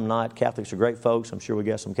Catholics. I'm not. Catholics are great folks. I'm sure we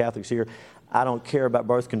got some Catholics here. I don't care about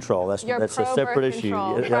birth control. That's a separate issue.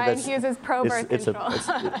 Bryan Hughes is pro-birth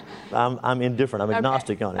control. I'm indifferent. I'm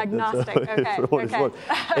agnostic on it. Agnostic, okay.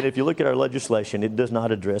 And if you look at our legislation, it does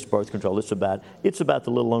not address birth control. It's about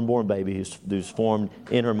the little unborn baby who's formed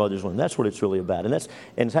in her mother's womb. That's what it's really about.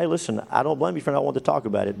 And hey, listen, I don't blame you for not wanting to talk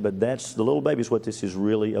about it, but that's the little baby is what this is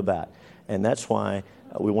really about. And that's why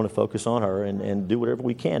we want to focus on her and do whatever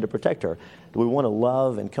we can to protect her. Do we want to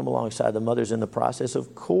love and come alongside the mothers in the process?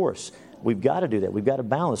 Of course. We've got to do that. We've got to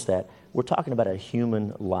balance that. We're talking about a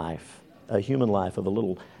human life of a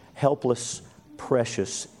little helpless,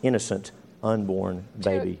 precious, innocent, unborn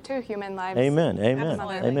baby. Two human lives. Amen.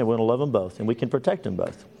 Absolutely. Amen. We want to love them both, and we can protect them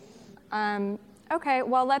both. Okay,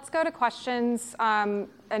 well, let's go to questions, and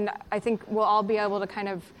I think we'll all be able to kind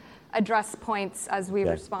of address points as we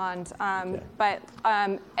respond. But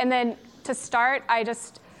and then to start, I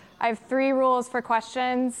have 3 rules for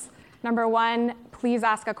questions. Number 1, please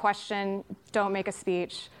ask a question, don't make a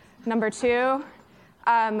speech. Number 2,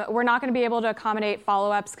 we're not going to be able to accommodate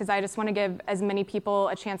follow-ups because I just want to give as many people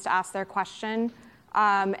a chance to ask their question.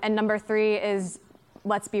 And number 3 is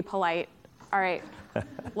let's be polite. All right,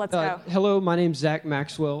 let's go. Hello, my name's Zach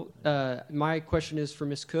Maxwell. My question is for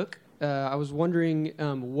Ms. Cook. I was wondering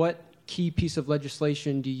what key piece of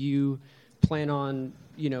legislation do you plan on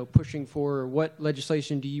pushing for? What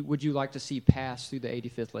legislation would you like to see pass through the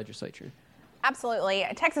 85th legislature? Absolutely.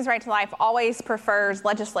 Texas Right to Life always prefers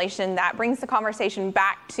legislation that brings the conversation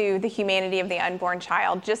back to the humanity of the unborn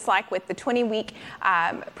child, just like with the 20-week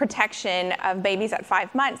protection of babies at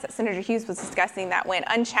 5 months that Senator Hughes was discussing that went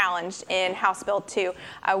unchallenged in House Bill 2.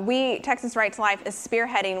 Texas Right to Life is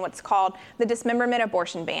spearheading what's called the dismemberment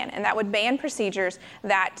abortion ban, and that would ban procedures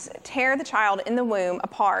that tear the child in the womb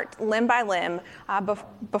apart limb by limb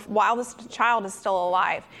while this child is still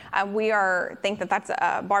alive. We think that that's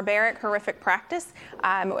a barbaric, horrific practice,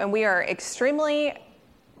 and we are extremely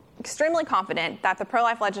confident that the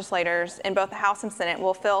pro-life legislators in both the House and Senate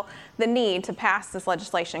will feel the need to pass this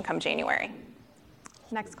legislation come January.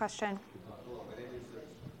 Next question.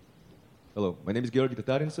 Hello, my name is Georgi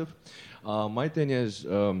Tatarintsov. My thing is,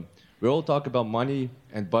 we all talk about money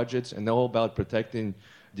and budgets and all about protecting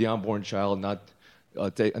the unborn child, not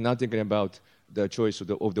thinking about the choice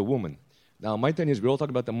of the woman. Now, my thing is, we all talk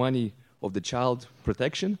about the money of the child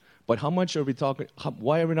protection, but how much are we talking?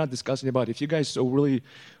 Why are we not discussing about if you guys so really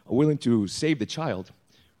are willing to save the child?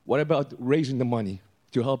 What about raising the money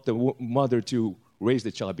to help the mother to raise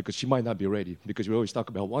the child because she might not be ready? Because we always talk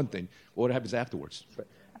about one thing. What happens afterwards?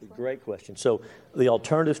 Great question. So the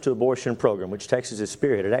Alternatives to Abortion program, which Texas has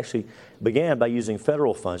spearheaded, actually began by using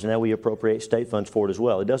federal funds, and now we appropriate state funds for it as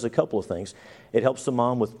well. It does a couple of things. It helps the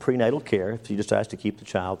mom with prenatal care if she decides to keep the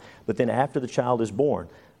child, but then after the child is born,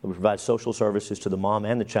 we provide social services to the mom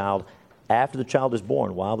and the child after the child is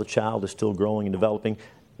born, while the child is still growing and developing.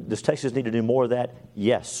 Does Texas need to do more of that?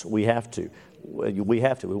 Yes, we have to. We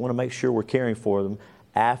have to. We want to make sure we're caring for them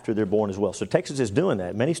after they're born as well. So Texas is doing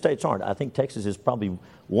that. Many states aren't. I think Texas is probably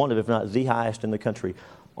one of, if not the highest in the country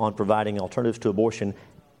on providing alternatives to abortion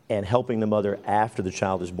and helping the mother after the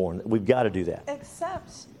child is born. We've got to do that.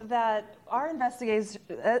 Except that our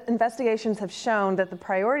investigations have shown that the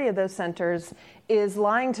priority of those centers is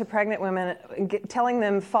lying to pregnant women, telling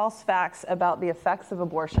them false facts about the effects of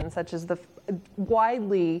abortion, such as the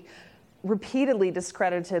widely, repeatedly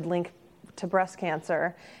discredited link to breast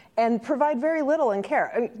cancer, and provide very little in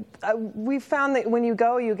care. We found that when you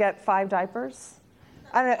go, you get 5 diapers.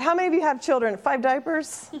 I don't know, how many of you have children? 5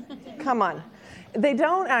 diapers? Come on. They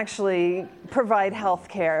don't actually provide health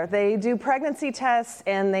care. They do pregnancy tests,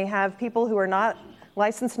 and they have people who are not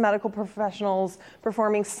licensed medical professionals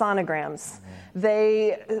performing sonograms.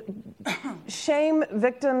 They shame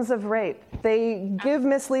victims of rape. They give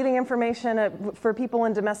misleading information for people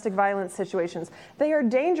in domestic violence situations. They are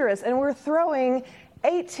dangerous, and we're throwing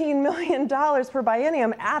 $18 million per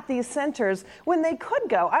biennium at these centers when they could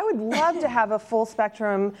go. I would love to have a full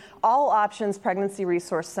spectrum, all options pregnancy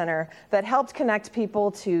resource center that helped connect people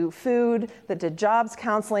to food, that did jobs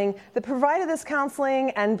counseling, that provided this counseling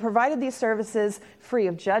and provided these services free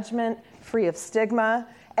of judgment, free of stigma,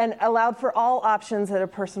 and allowed for all options that a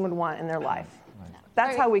person would want in their life.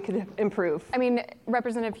 That's how we could improve. I mean,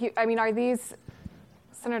 Representative Hughes, are these,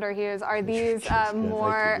 Senator Hughes, are these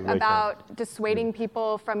more about dissuading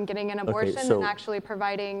people from getting an abortion than actually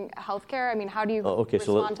providing health care? I mean, how do you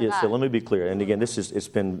respond to that? So let me be clear. And again, it's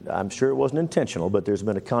been, I'm sure it wasn't intentional, but there's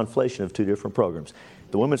been a conflation of 2 different programs.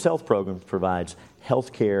 The Women's Health Program provides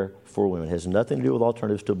health care for women. It has nothing to do with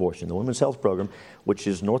alternatives to abortion. The Women's Health Program, which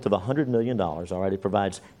is north of $100 million, it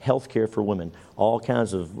provides health care for women, all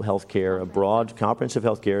kinds of health care, broad, comprehensive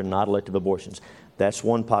health care, not elective abortions. That's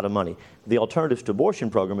one pot of money. The Alternatives to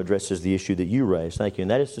Abortion program addresses the issue that you raised, thank you,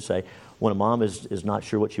 and that is to say, when a mom is not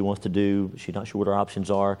sure what she wants to do, she's not sure what her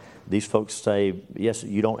options are, these folks say, yes,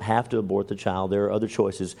 you don't have to abort the child, there are other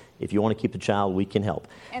choices. If you want to keep the child, we can help.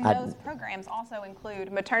 And those programs also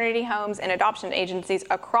include maternity homes and adoption agencies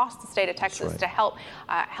across the state of Texas to help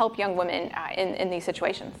young women in these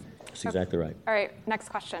situations. That's exactly right. All right, next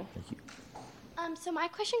question. Thank you. So my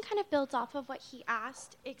question kind of builds off of what he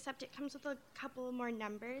asked, except it comes with a couple of more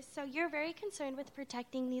numbers. So you're very concerned with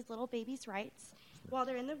protecting these little babies' rights while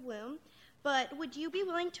they're in the womb, but would you be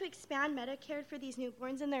willing to expand Medicare for these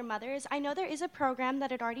newborns and their mothers? I know there is a program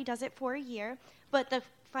that it already does it for a year, but the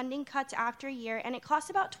funding cuts after a year, and it costs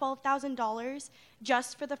about $12,000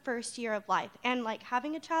 just for the first year of life. And like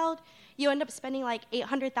having a child, you end up spending like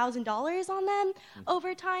 $800,000 on them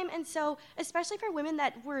over time. And so, especially for women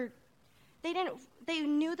that they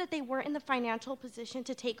knew that they weren't in the financial position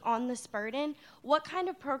to take on this burden, what kind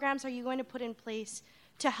of programs are you going to put in place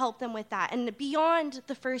to help them with that? And beyond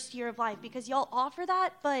the first year of life, because y'all offer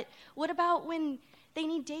that, but what about when they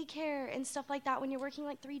need daycare and stuff like that when you're working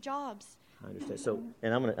like 3 jobs? I understand. So,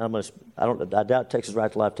 and I doubt Texas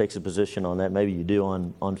Right to Life takes a position on that. Maybe you do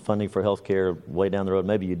on funding for health care way down the road.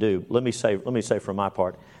 Maybe you do. Let me say for my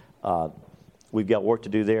part, we've got work to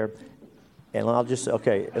do there. And I'll just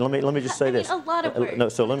and let me just say this. A lot of work. No,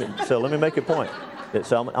 so let me make a point.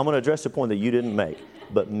 So I'm going to address the point that you didn't make.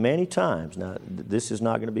 But many times, now this is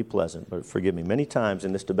not going to be pleasant, but forgive me. Many times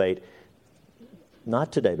in this debate,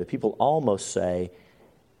 not today, but people almost say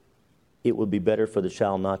it would be better for the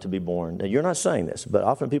child not to be born. Now you're not saying this, but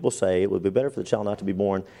often people say it would be better for the child not to be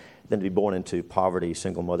born than to be born into poverty,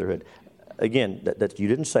 single motherhood. Again, that you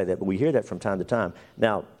didn't say that, but we hear that from time to time.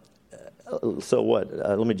 Now. So what?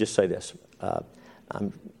 Let me just say this.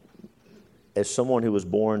 As someone who was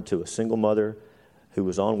born to a single mother who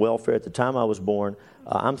was on welfare at the time I was born,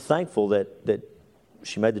 I'm thankful that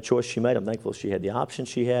she made the choice she made. I'm thankful she had the options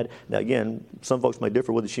she had. Now, again, some folks may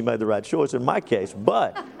differ whether she made the right choice in my case,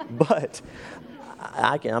 but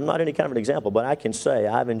I'm not any kind of an example, but I can say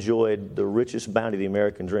I've enjoyed the richest bounty of the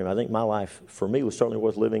American dream. I think my life, for me, was certainly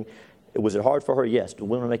worth living. Was it hard for her? Yes. Do we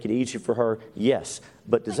want to make it easy for her? Yes.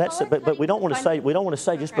 But does that? But we don't want to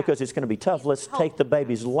say just because it's going to be tough, let's take the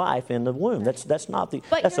baby's life in the womb. That's not the.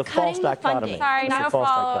 That's a false dichotomy. Sorry, no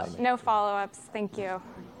follow-ups. Thank you.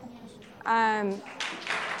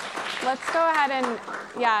 Let's go ahead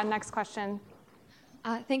and next question.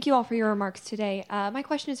 Thank you all for your remarks today. My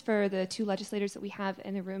question is for the two legislators that we have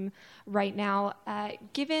in the room right now.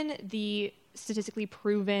 Given the statistically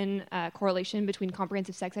proven correlation between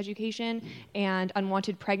comprehensive sex education and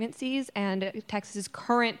unwanted pregnancies and Texas's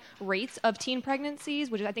current rates of teen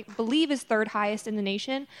pregnancies, which I believe is third highest in the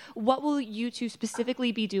nation, what will you two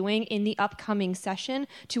specifically be doing in the upcoming session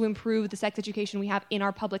to improve the sex education we have in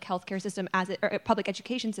our public healthcare system public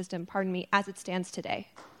education system, as it stands today?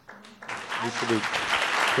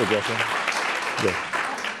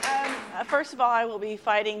 First of all, I will be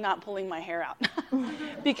fighting not pulling my hair out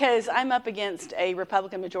because I'm up against a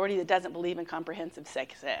Republican majority that doesn't believe in comprehensive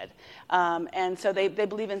sex ed. And so they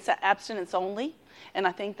believe in abstinence only. And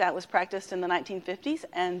I think that was practiced in the 1950s,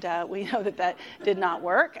 and we know that did not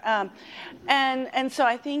work. And so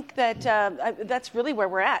I think that that's really where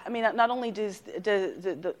we're at. I mean, not only does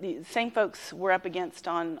the same folks we're up against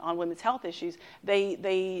on women's health issues,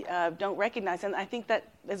 they don't recognize, and I think that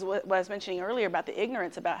is what I was mentioning earlier about the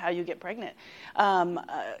ignorance about how you get pregnant.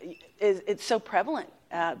 It's so prevalent.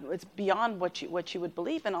 It's beyond what you would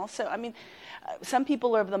believe. And also, I mean, some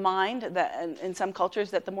people are of the mind that in some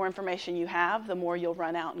cultures that the more information you have, the more you'll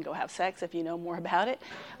run out and go have sex if you know more about it.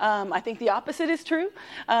 I think the opposite is true.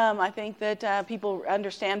 I think that people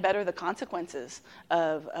understand better the consequences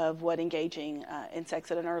of what engaging in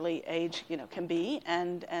sex at an early age, can be,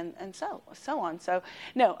 and so on. So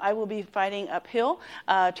no, I will be fighting uphill,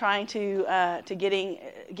 trying to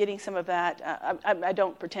getting some of that. I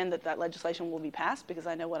don't pretend that legislation will be passed because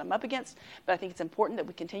I know what I'm up against, but I think it's important that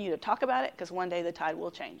we continue to talk about it because one day the tide will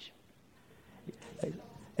change.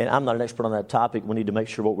 And I'm not an expert on that topic. We need to make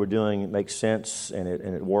sure what we're doing makes sense and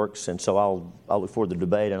it works. And so I'll look forward to the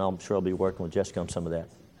debate, and I'm sure I'll be working with Jessica on some of that.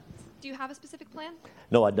 Do you have a specific plan?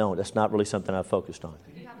 No, I don't. That's not really something I've focused on.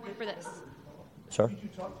 Do you have one for this? Sir?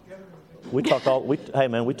 We talk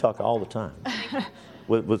all the time.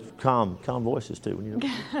 with calm voices too.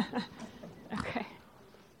 Okay.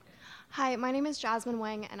 Hi, my name is Jasmine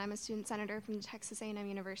Wang, and I'm a student senator from Texas A&M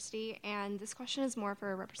University, and this question is more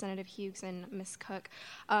for Representative Hughes and Ms. Cook.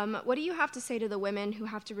 What do you have to say to the women who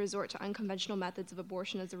have to resort to unconventional methods of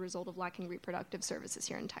abortion as a result of lacking reproductive services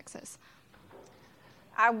here in Texas?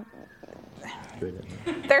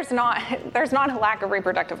 There's not a lack of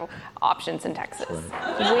reproductive options in Texas.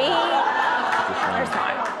 There's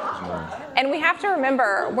not. And we have to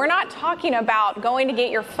remember, we're not talking about going to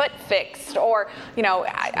get your foot fixed or, a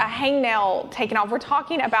hangnail taken off. We're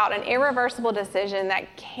talking about an irreversible decision that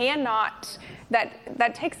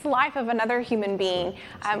takes the life of another human being.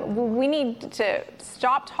 We need to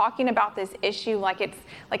stop talking about this issue like it's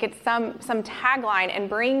some tagline and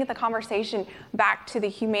bring the conversation back to the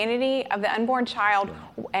humanity of the unborn child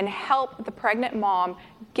and help the pregnant mom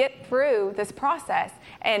get through this process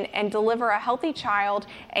and deliver a healthy child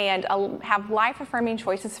and have life-affirming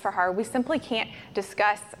choices for her. We simply can't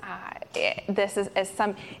discuss this as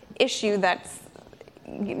some issue that's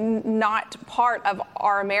not part of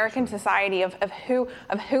our American society of who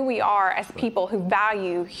we are as people who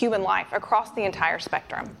value human life across the entire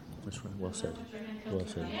spectrum. That's right. Well said. All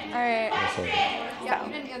right. Yeah,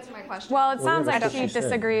 you didn't answer my question. Well, it sounds like she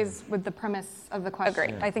disagrees with the premise of the question.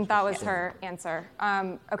 Agreed. I think that was her answer.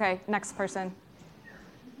 Okay, next person.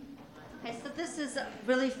 Okay, so this is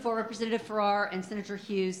really for Representative Farrar and Senator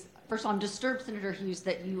Hughes. First of all, I'm disturbed, Senator Hughes,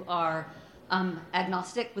 that you are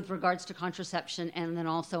agnostic with regards to contraception and then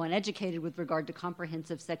also uneducated with regard to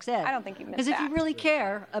comprehensive sex ed. I don't think you missed that. Because if you really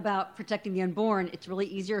care about protecting the unborn, it's really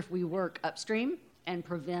easier if we work upstream and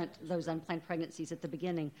prevent those unplanned pregnancies at the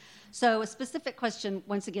beginning. So a specific question,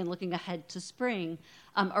 once again, looking ahead to spring,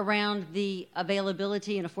 around the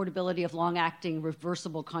availability and affordability of long-acting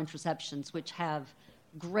reversible contraceptions, which have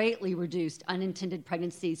greatly reduced unintended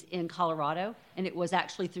pregnancies in Colorado, and it was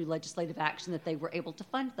actually through legislative action that they were able to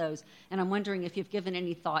fund those. And I'm wondering if you've given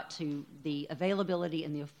any thought to the availability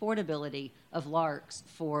and the affordability of LARCs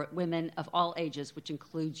for women of all ages, which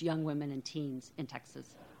includes young women and teens in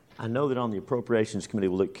Texas. I know that on the Appropriations Committee,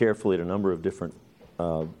 we'll look carefully at a number of different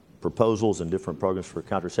proposals and different programs for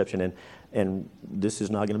contraception, and this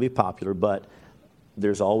is not going to be popular, but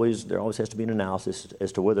there always has to be an analysis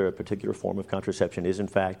as to whether a particular form of contraception is in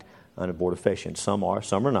fact an abortifacient. Some are,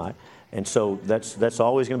 some are not, and so that's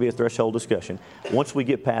always going to be a threshold discussion. Once we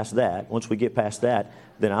get past that,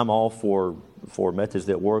 then I'm all for methods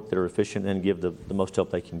that work, that are efficient, and give the most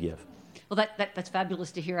help they can give. Well, that's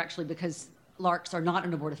fabulous to hear, actually, because LARCs are not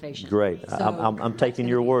an abortifacient. Great. So I'm taking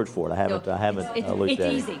your word for it. I haven't looked at it.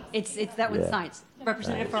 It's easy. It's that with science.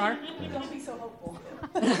 Representative Farrar? Don't be so hopeful.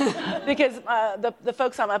 Because the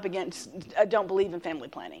folks I'm up against don't believe in family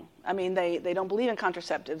planning. I mean, they don't believe in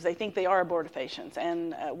contraceptives. They think they are abortifacients.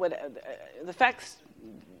 And the facts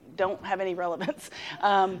don't have any relevance.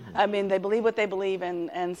 I mean, they believe what they believe,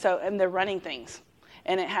 and they're running things.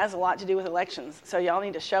 And it has a lot to do with elections. So y'all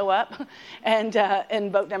need to show up and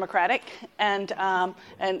vote Democratic. And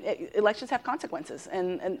elections have consequences.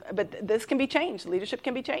 But this can be changed. Leadership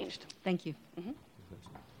can be changed. Thank you. Mm-hmm.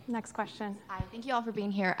 Next question. Hi, thank you all for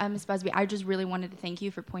being here. Ms. Busby, I just really wanted to thank you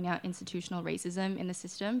for pointing out institutional racism in the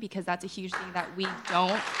system, because that's a huge thing that we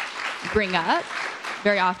don't bring up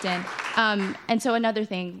very often. And so another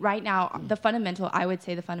thing, right now, I would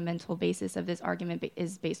say the fundamental basis of this argument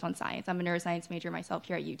is based on science. I'm a neuroscience major myself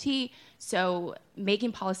here at UT, so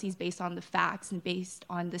making policies based on the facts and based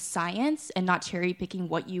on the science and not cherry picking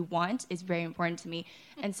what you want is very important to me.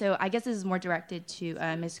 And so I guess this is more directed to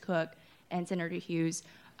Ms. Cook and Senator Hughes.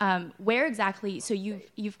 Where exactly, so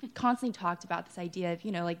you've constantly talked about this idea of,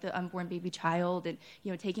 like the unborn baby child and,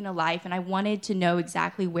 taking a life, and I wanted to know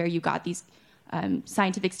exactly where you got these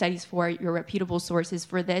scientific studies for, your reputable sources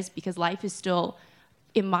for this, because life is still,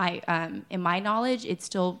 in my knowledge, it's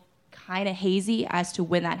still kind of hazy as to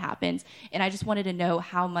when that happens. And I just wanted to know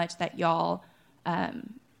how much that y'all,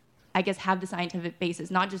 I guess, have the scientific basis,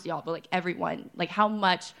 not just y'all, but like everyone, like how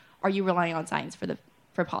much are you relying on science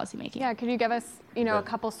for policy making? Yeah, could you give us, a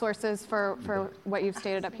couple sources for what you've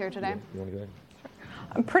stated up here today? You want to go ahead?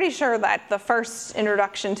 I'm pretty sure that the first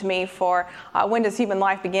introduction to me for when does human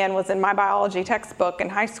life begin was in my biology textbook in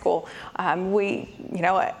high school. At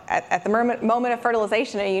the moment of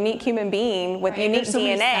fertilization, a unique human being with unique There's so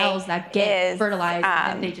DNA many cells that get is fertilized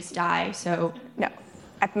and they just die. So no.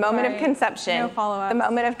 At the moment of conception, No follow-ups. the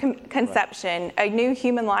moment of conception, a new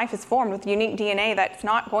human life is formed with unique DNA that's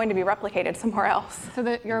not going to be replicated somewhere else.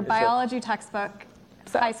 So your biology textbook,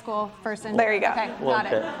 high school, first and there you go. Okay, Well,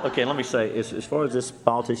 got it. okay, let me say, as far as this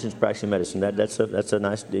politicians practicing medicine, that's a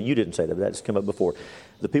nice, you didn't say that, that's come up before.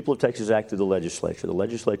 The people of Texas act through the legislature. The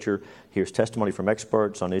legislature hears testimony from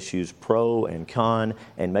experts on issues pro and con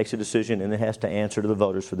and makes a decision, and it has to answer to the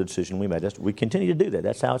voters for the decision we made. We continue to do that.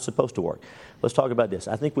 That's how it's supposed to work. Let's talk about this.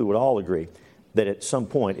 I think we would all agree that at some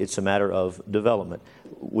point it's a matter of development.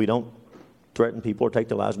 We don't threaten people or take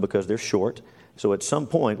their lives because they're short. So at some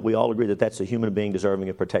point, we all agree that that's a human being deserving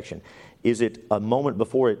of protection. Is it a moment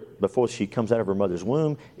before she comes out of her mother's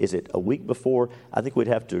womb? Is it a week before? I think we'd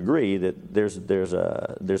have to agree that there's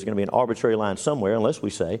going to be an arbitrary line somewhere, unless we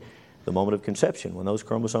say the moment of conception, when those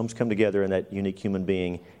chromosomes come together and that unique human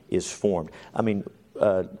being is formed. I mean,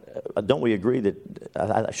 don't we agree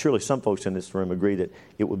that surely some folks in this room agree that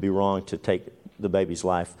it would be wrong to take the baby's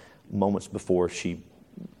life moments before she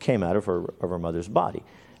came out of her mother's body?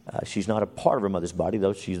 She's not a part of her mother's body,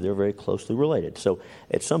 though they're very closely related. So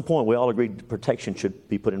at some point, we all agree protection should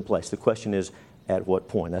be put in place. The question is, at what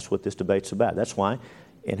point? That's what this debate's about. That's why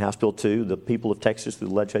in House Bill 2, the people of Texas, the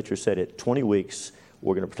legislature said at 20 weeks,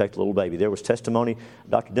 we're going to protect the little baby. There was testimony.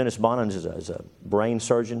 Dr. Dennis Bonhams is a brain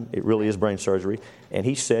surgeon. It really is brain surgery. And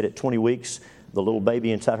he said at 20 weeks, the little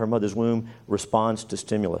baby inside her mother's womb responds to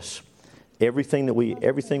stimulus. Everything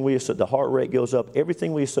the heart rate goes up,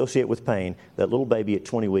 everything we associate with pain, that little baby at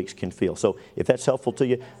 20 weeks can feel. So if that's helpful to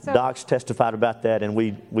you, docs testified about that, and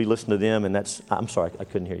we listened to them, and I'm sorry, I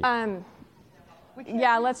couldn't hear you.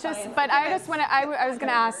 Yeah, let's just, but I was going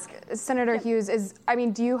to ask Senator Hughes,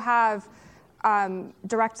 do you have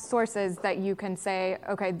direct sources that you can say,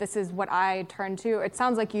 okay, this is what I turn to? It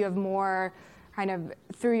sounds like you have more kind of,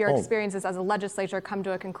 through your experiences as a legislature, come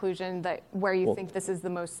to a conclusion that where you think this is the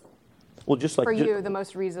most, the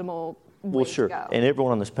most reasonable way to go. And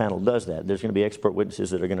everyone on this panel does that. There's going to be expert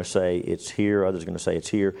witnesses that are going to say it's here, others are going to say it's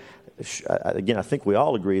here. Again, I think we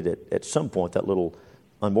all agree that at some point that little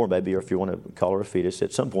unborn baby, or if you want to call her a fetus,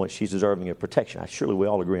 at some point she's deserving of protection. Surely we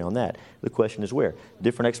all agree on that. The question is where.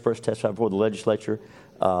 Different experts testified before the legislature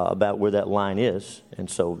about where that line is, and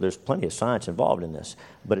so there's plenty of science involved in this.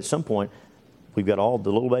 But at some point, we've got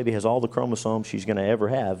the little baby has all the chromosomes she's going to ever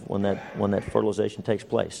have when that fertilization takes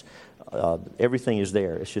place. Everything is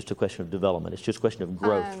there. It's just a question of development. It's just a question of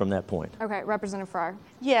growth from that point. Okay, Representative Farrar.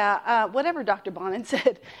 Yeah, whatever Dr. Bonin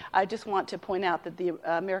said, I just want to point out that the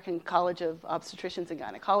American College of Obstetricians and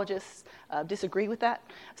Gynecologists disagree with that.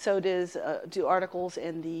 So do articles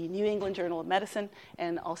in the New England Journal of Medicine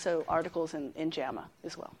and also articles in JAMA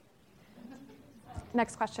as well.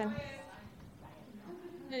 Next question.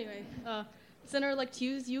 Anyway, Senator-elect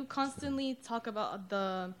Hughes, you constantly talk about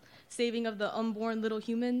the saving of the unborn little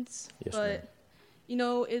humans, Yes, but ma'am. you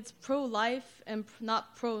know it's pro-life and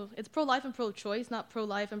not pro. It's pro-life and pro-choice, not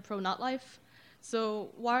pro-life and pro-not life.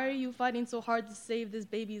 So why are you fighting so hard to save this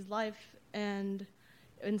baby's life, and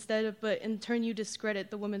but in turn you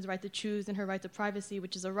discredit the woman's right to choose and her right to privacy,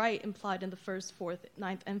 which is a right implied in the First, Fourth,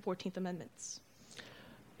 Ninth, and 14th Amendments?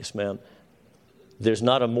 Yes, ma'am. There's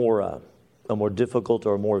not a more difficult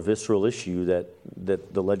or a more visceral issue that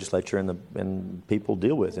the legislature and people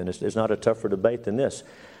deal with, and it's not a tougher debate than this.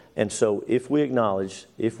 And so if we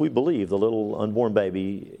believe the little unborn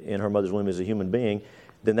baby in her mother's womb is a human being,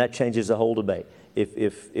 then that changes the whole debate.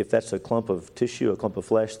 If that's a clump of tissue, a clump of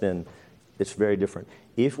flesh, then it's very different.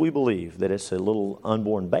 If we believe that it's a little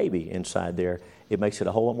unborn baby inside there, it makes it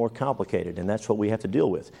a whole lot more complicated, and that's what we have to deal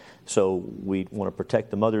with. So we want to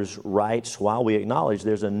protect the mother's rights while we acknowledge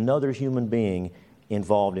there's another human being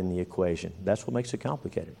involved in the equation. That's what makes it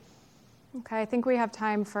complicated. Okay, I think we have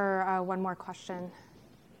time for one more question.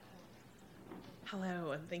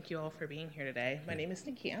 Hello, and thank you all for being here today. My name is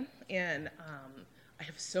Nikia, and I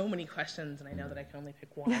have so many questions, and I know that I can only pick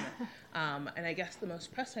one. And I guess the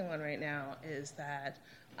most pressing one right now is that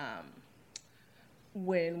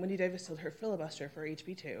when Wendy Davis did her filibuster for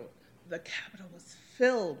HB2, the Capitol was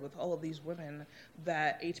filled with all of these women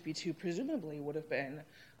that HB2 presumably would have been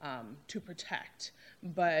to protect.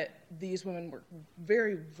 But these women were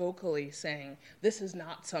very vocally saying, this is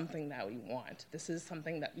not something that we want. This is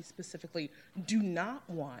something that we specifically do not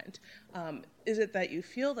want. Is it that you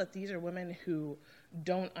feel that these are women who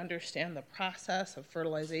don't understand the process of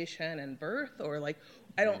fertilization and birth? Or like,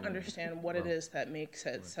 I don't understand what it is that makes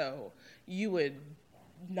it so you would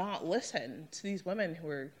not listen to these women who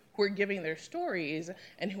are giving their stories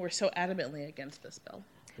and who are so adamantly against this bill.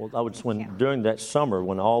 Well, during that summer,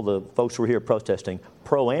 when all the folks were here protesting,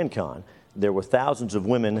 pro and con, there were thousands of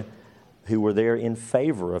women who were there in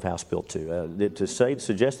favor of House Bill 2. To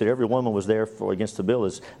suggest that every woman was there against the bill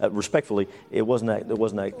is, respectfully, it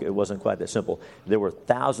wasn't quite that simple. There were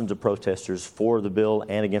thousands of protesters for the bill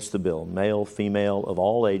and against the bill, male, female, of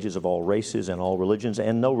all ages, of all races, and all religions,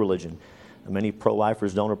 and no religion. Many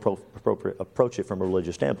pro-lifers don't approach it from a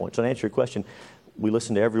religious standpoint. So to answer your question, we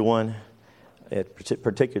listen to everyone,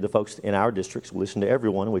 particularly the folks in our districts. We listen to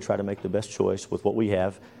everyone, and we try to make the best choice with what we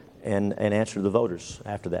have and answer the voters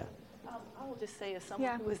after that. I will just say, as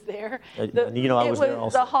someone who was there, I was there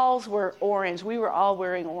also. The halls were orange. We were all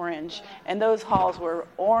wearing orange, and those halls were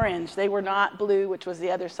orange. They were not blue, which was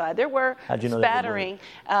the other side. There were spattering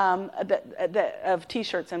of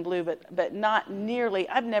T-shirts in blue, but not nearly.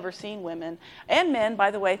 I've never seen women and men,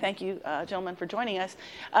 by the way. Thank you, gentlemen, for joining us.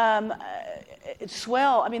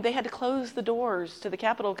 Swell. I mean, they had to close the doors to the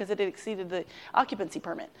Capitol because it had exceeded the occupancy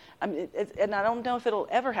permit. I mean, and I don't know if it'll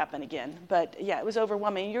ever happen again. But yeah, it was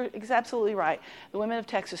overwhelming. You're absolutely right. The women of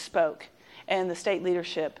Texas spoke, and the state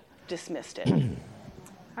leadership dismissed it.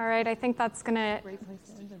 All right, I think that's going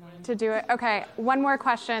to do it. Okay, one more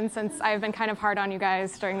question since I've been kind of hard on you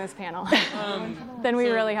guys during this panel. Then we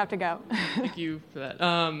really have to go. Thank you for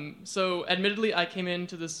that. So admittedly, I came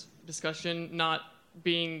into this discussion not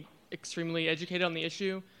being extremely educated on the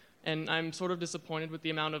issue, and I'm sort of disappointed with the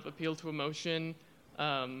amount of appeal to emotion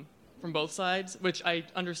from both sides, which I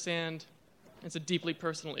understand it's a deeply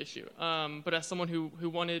personal issue. But as someone who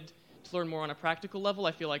wanted to learn more on a practical level,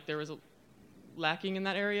 I feel like there is a lacking in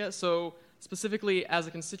that area. So specifically as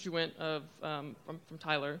a constituent of from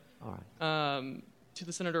Tyler, all right. To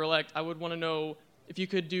the senator-elect, I would want to know if you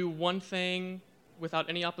could do one thing without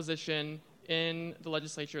any opposition in the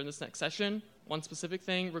legislature in this next session, one specific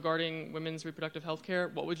thing regarding women's reproductive health care,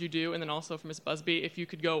 what would you do? And then also for Ms. Busby, if you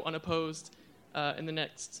could go unopposed in the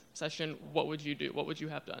next session, what would you do? What would you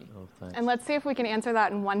have done? Oh, thanks. And let's see if we can answer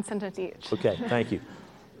that in one sentence each. Okay, thank you.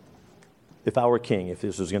 If I were king, if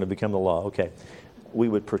this was going to become the law, okay, we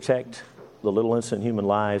would protect the little innocent human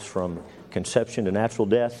lives from conception to natural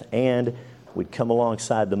death, and we'd come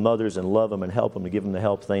alongside the mothers and love them and help them to give them the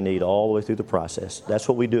help they need all the way through the process. That's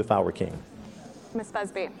what we do if I were king. Ms.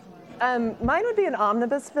 Busby. Mine would be an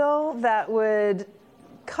omnibus bill that would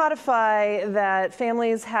codify that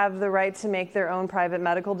families have the right to make their own private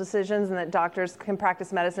medical decisions and that doctors can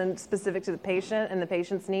practice medicine specific to the patient and the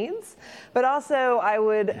patient's needs. But also I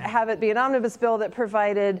would have it be an omnibus bill that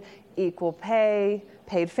provided equal pay,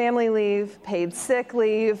 paid family leave, paid sick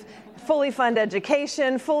leave, fully fund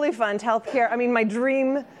education, fully fund health care. I mean, my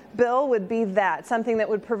dream bill would be that, something that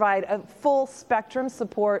would provide a full spectrum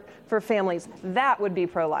support for families. That would be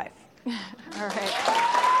pro-life. All right.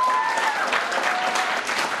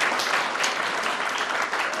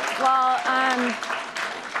 Well,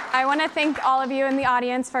 I want to thank all of you in the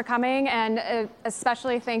audience for coming, and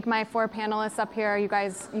especially thank my 4 panelists up here. You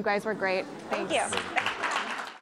guys were great. Thanks. Thank you.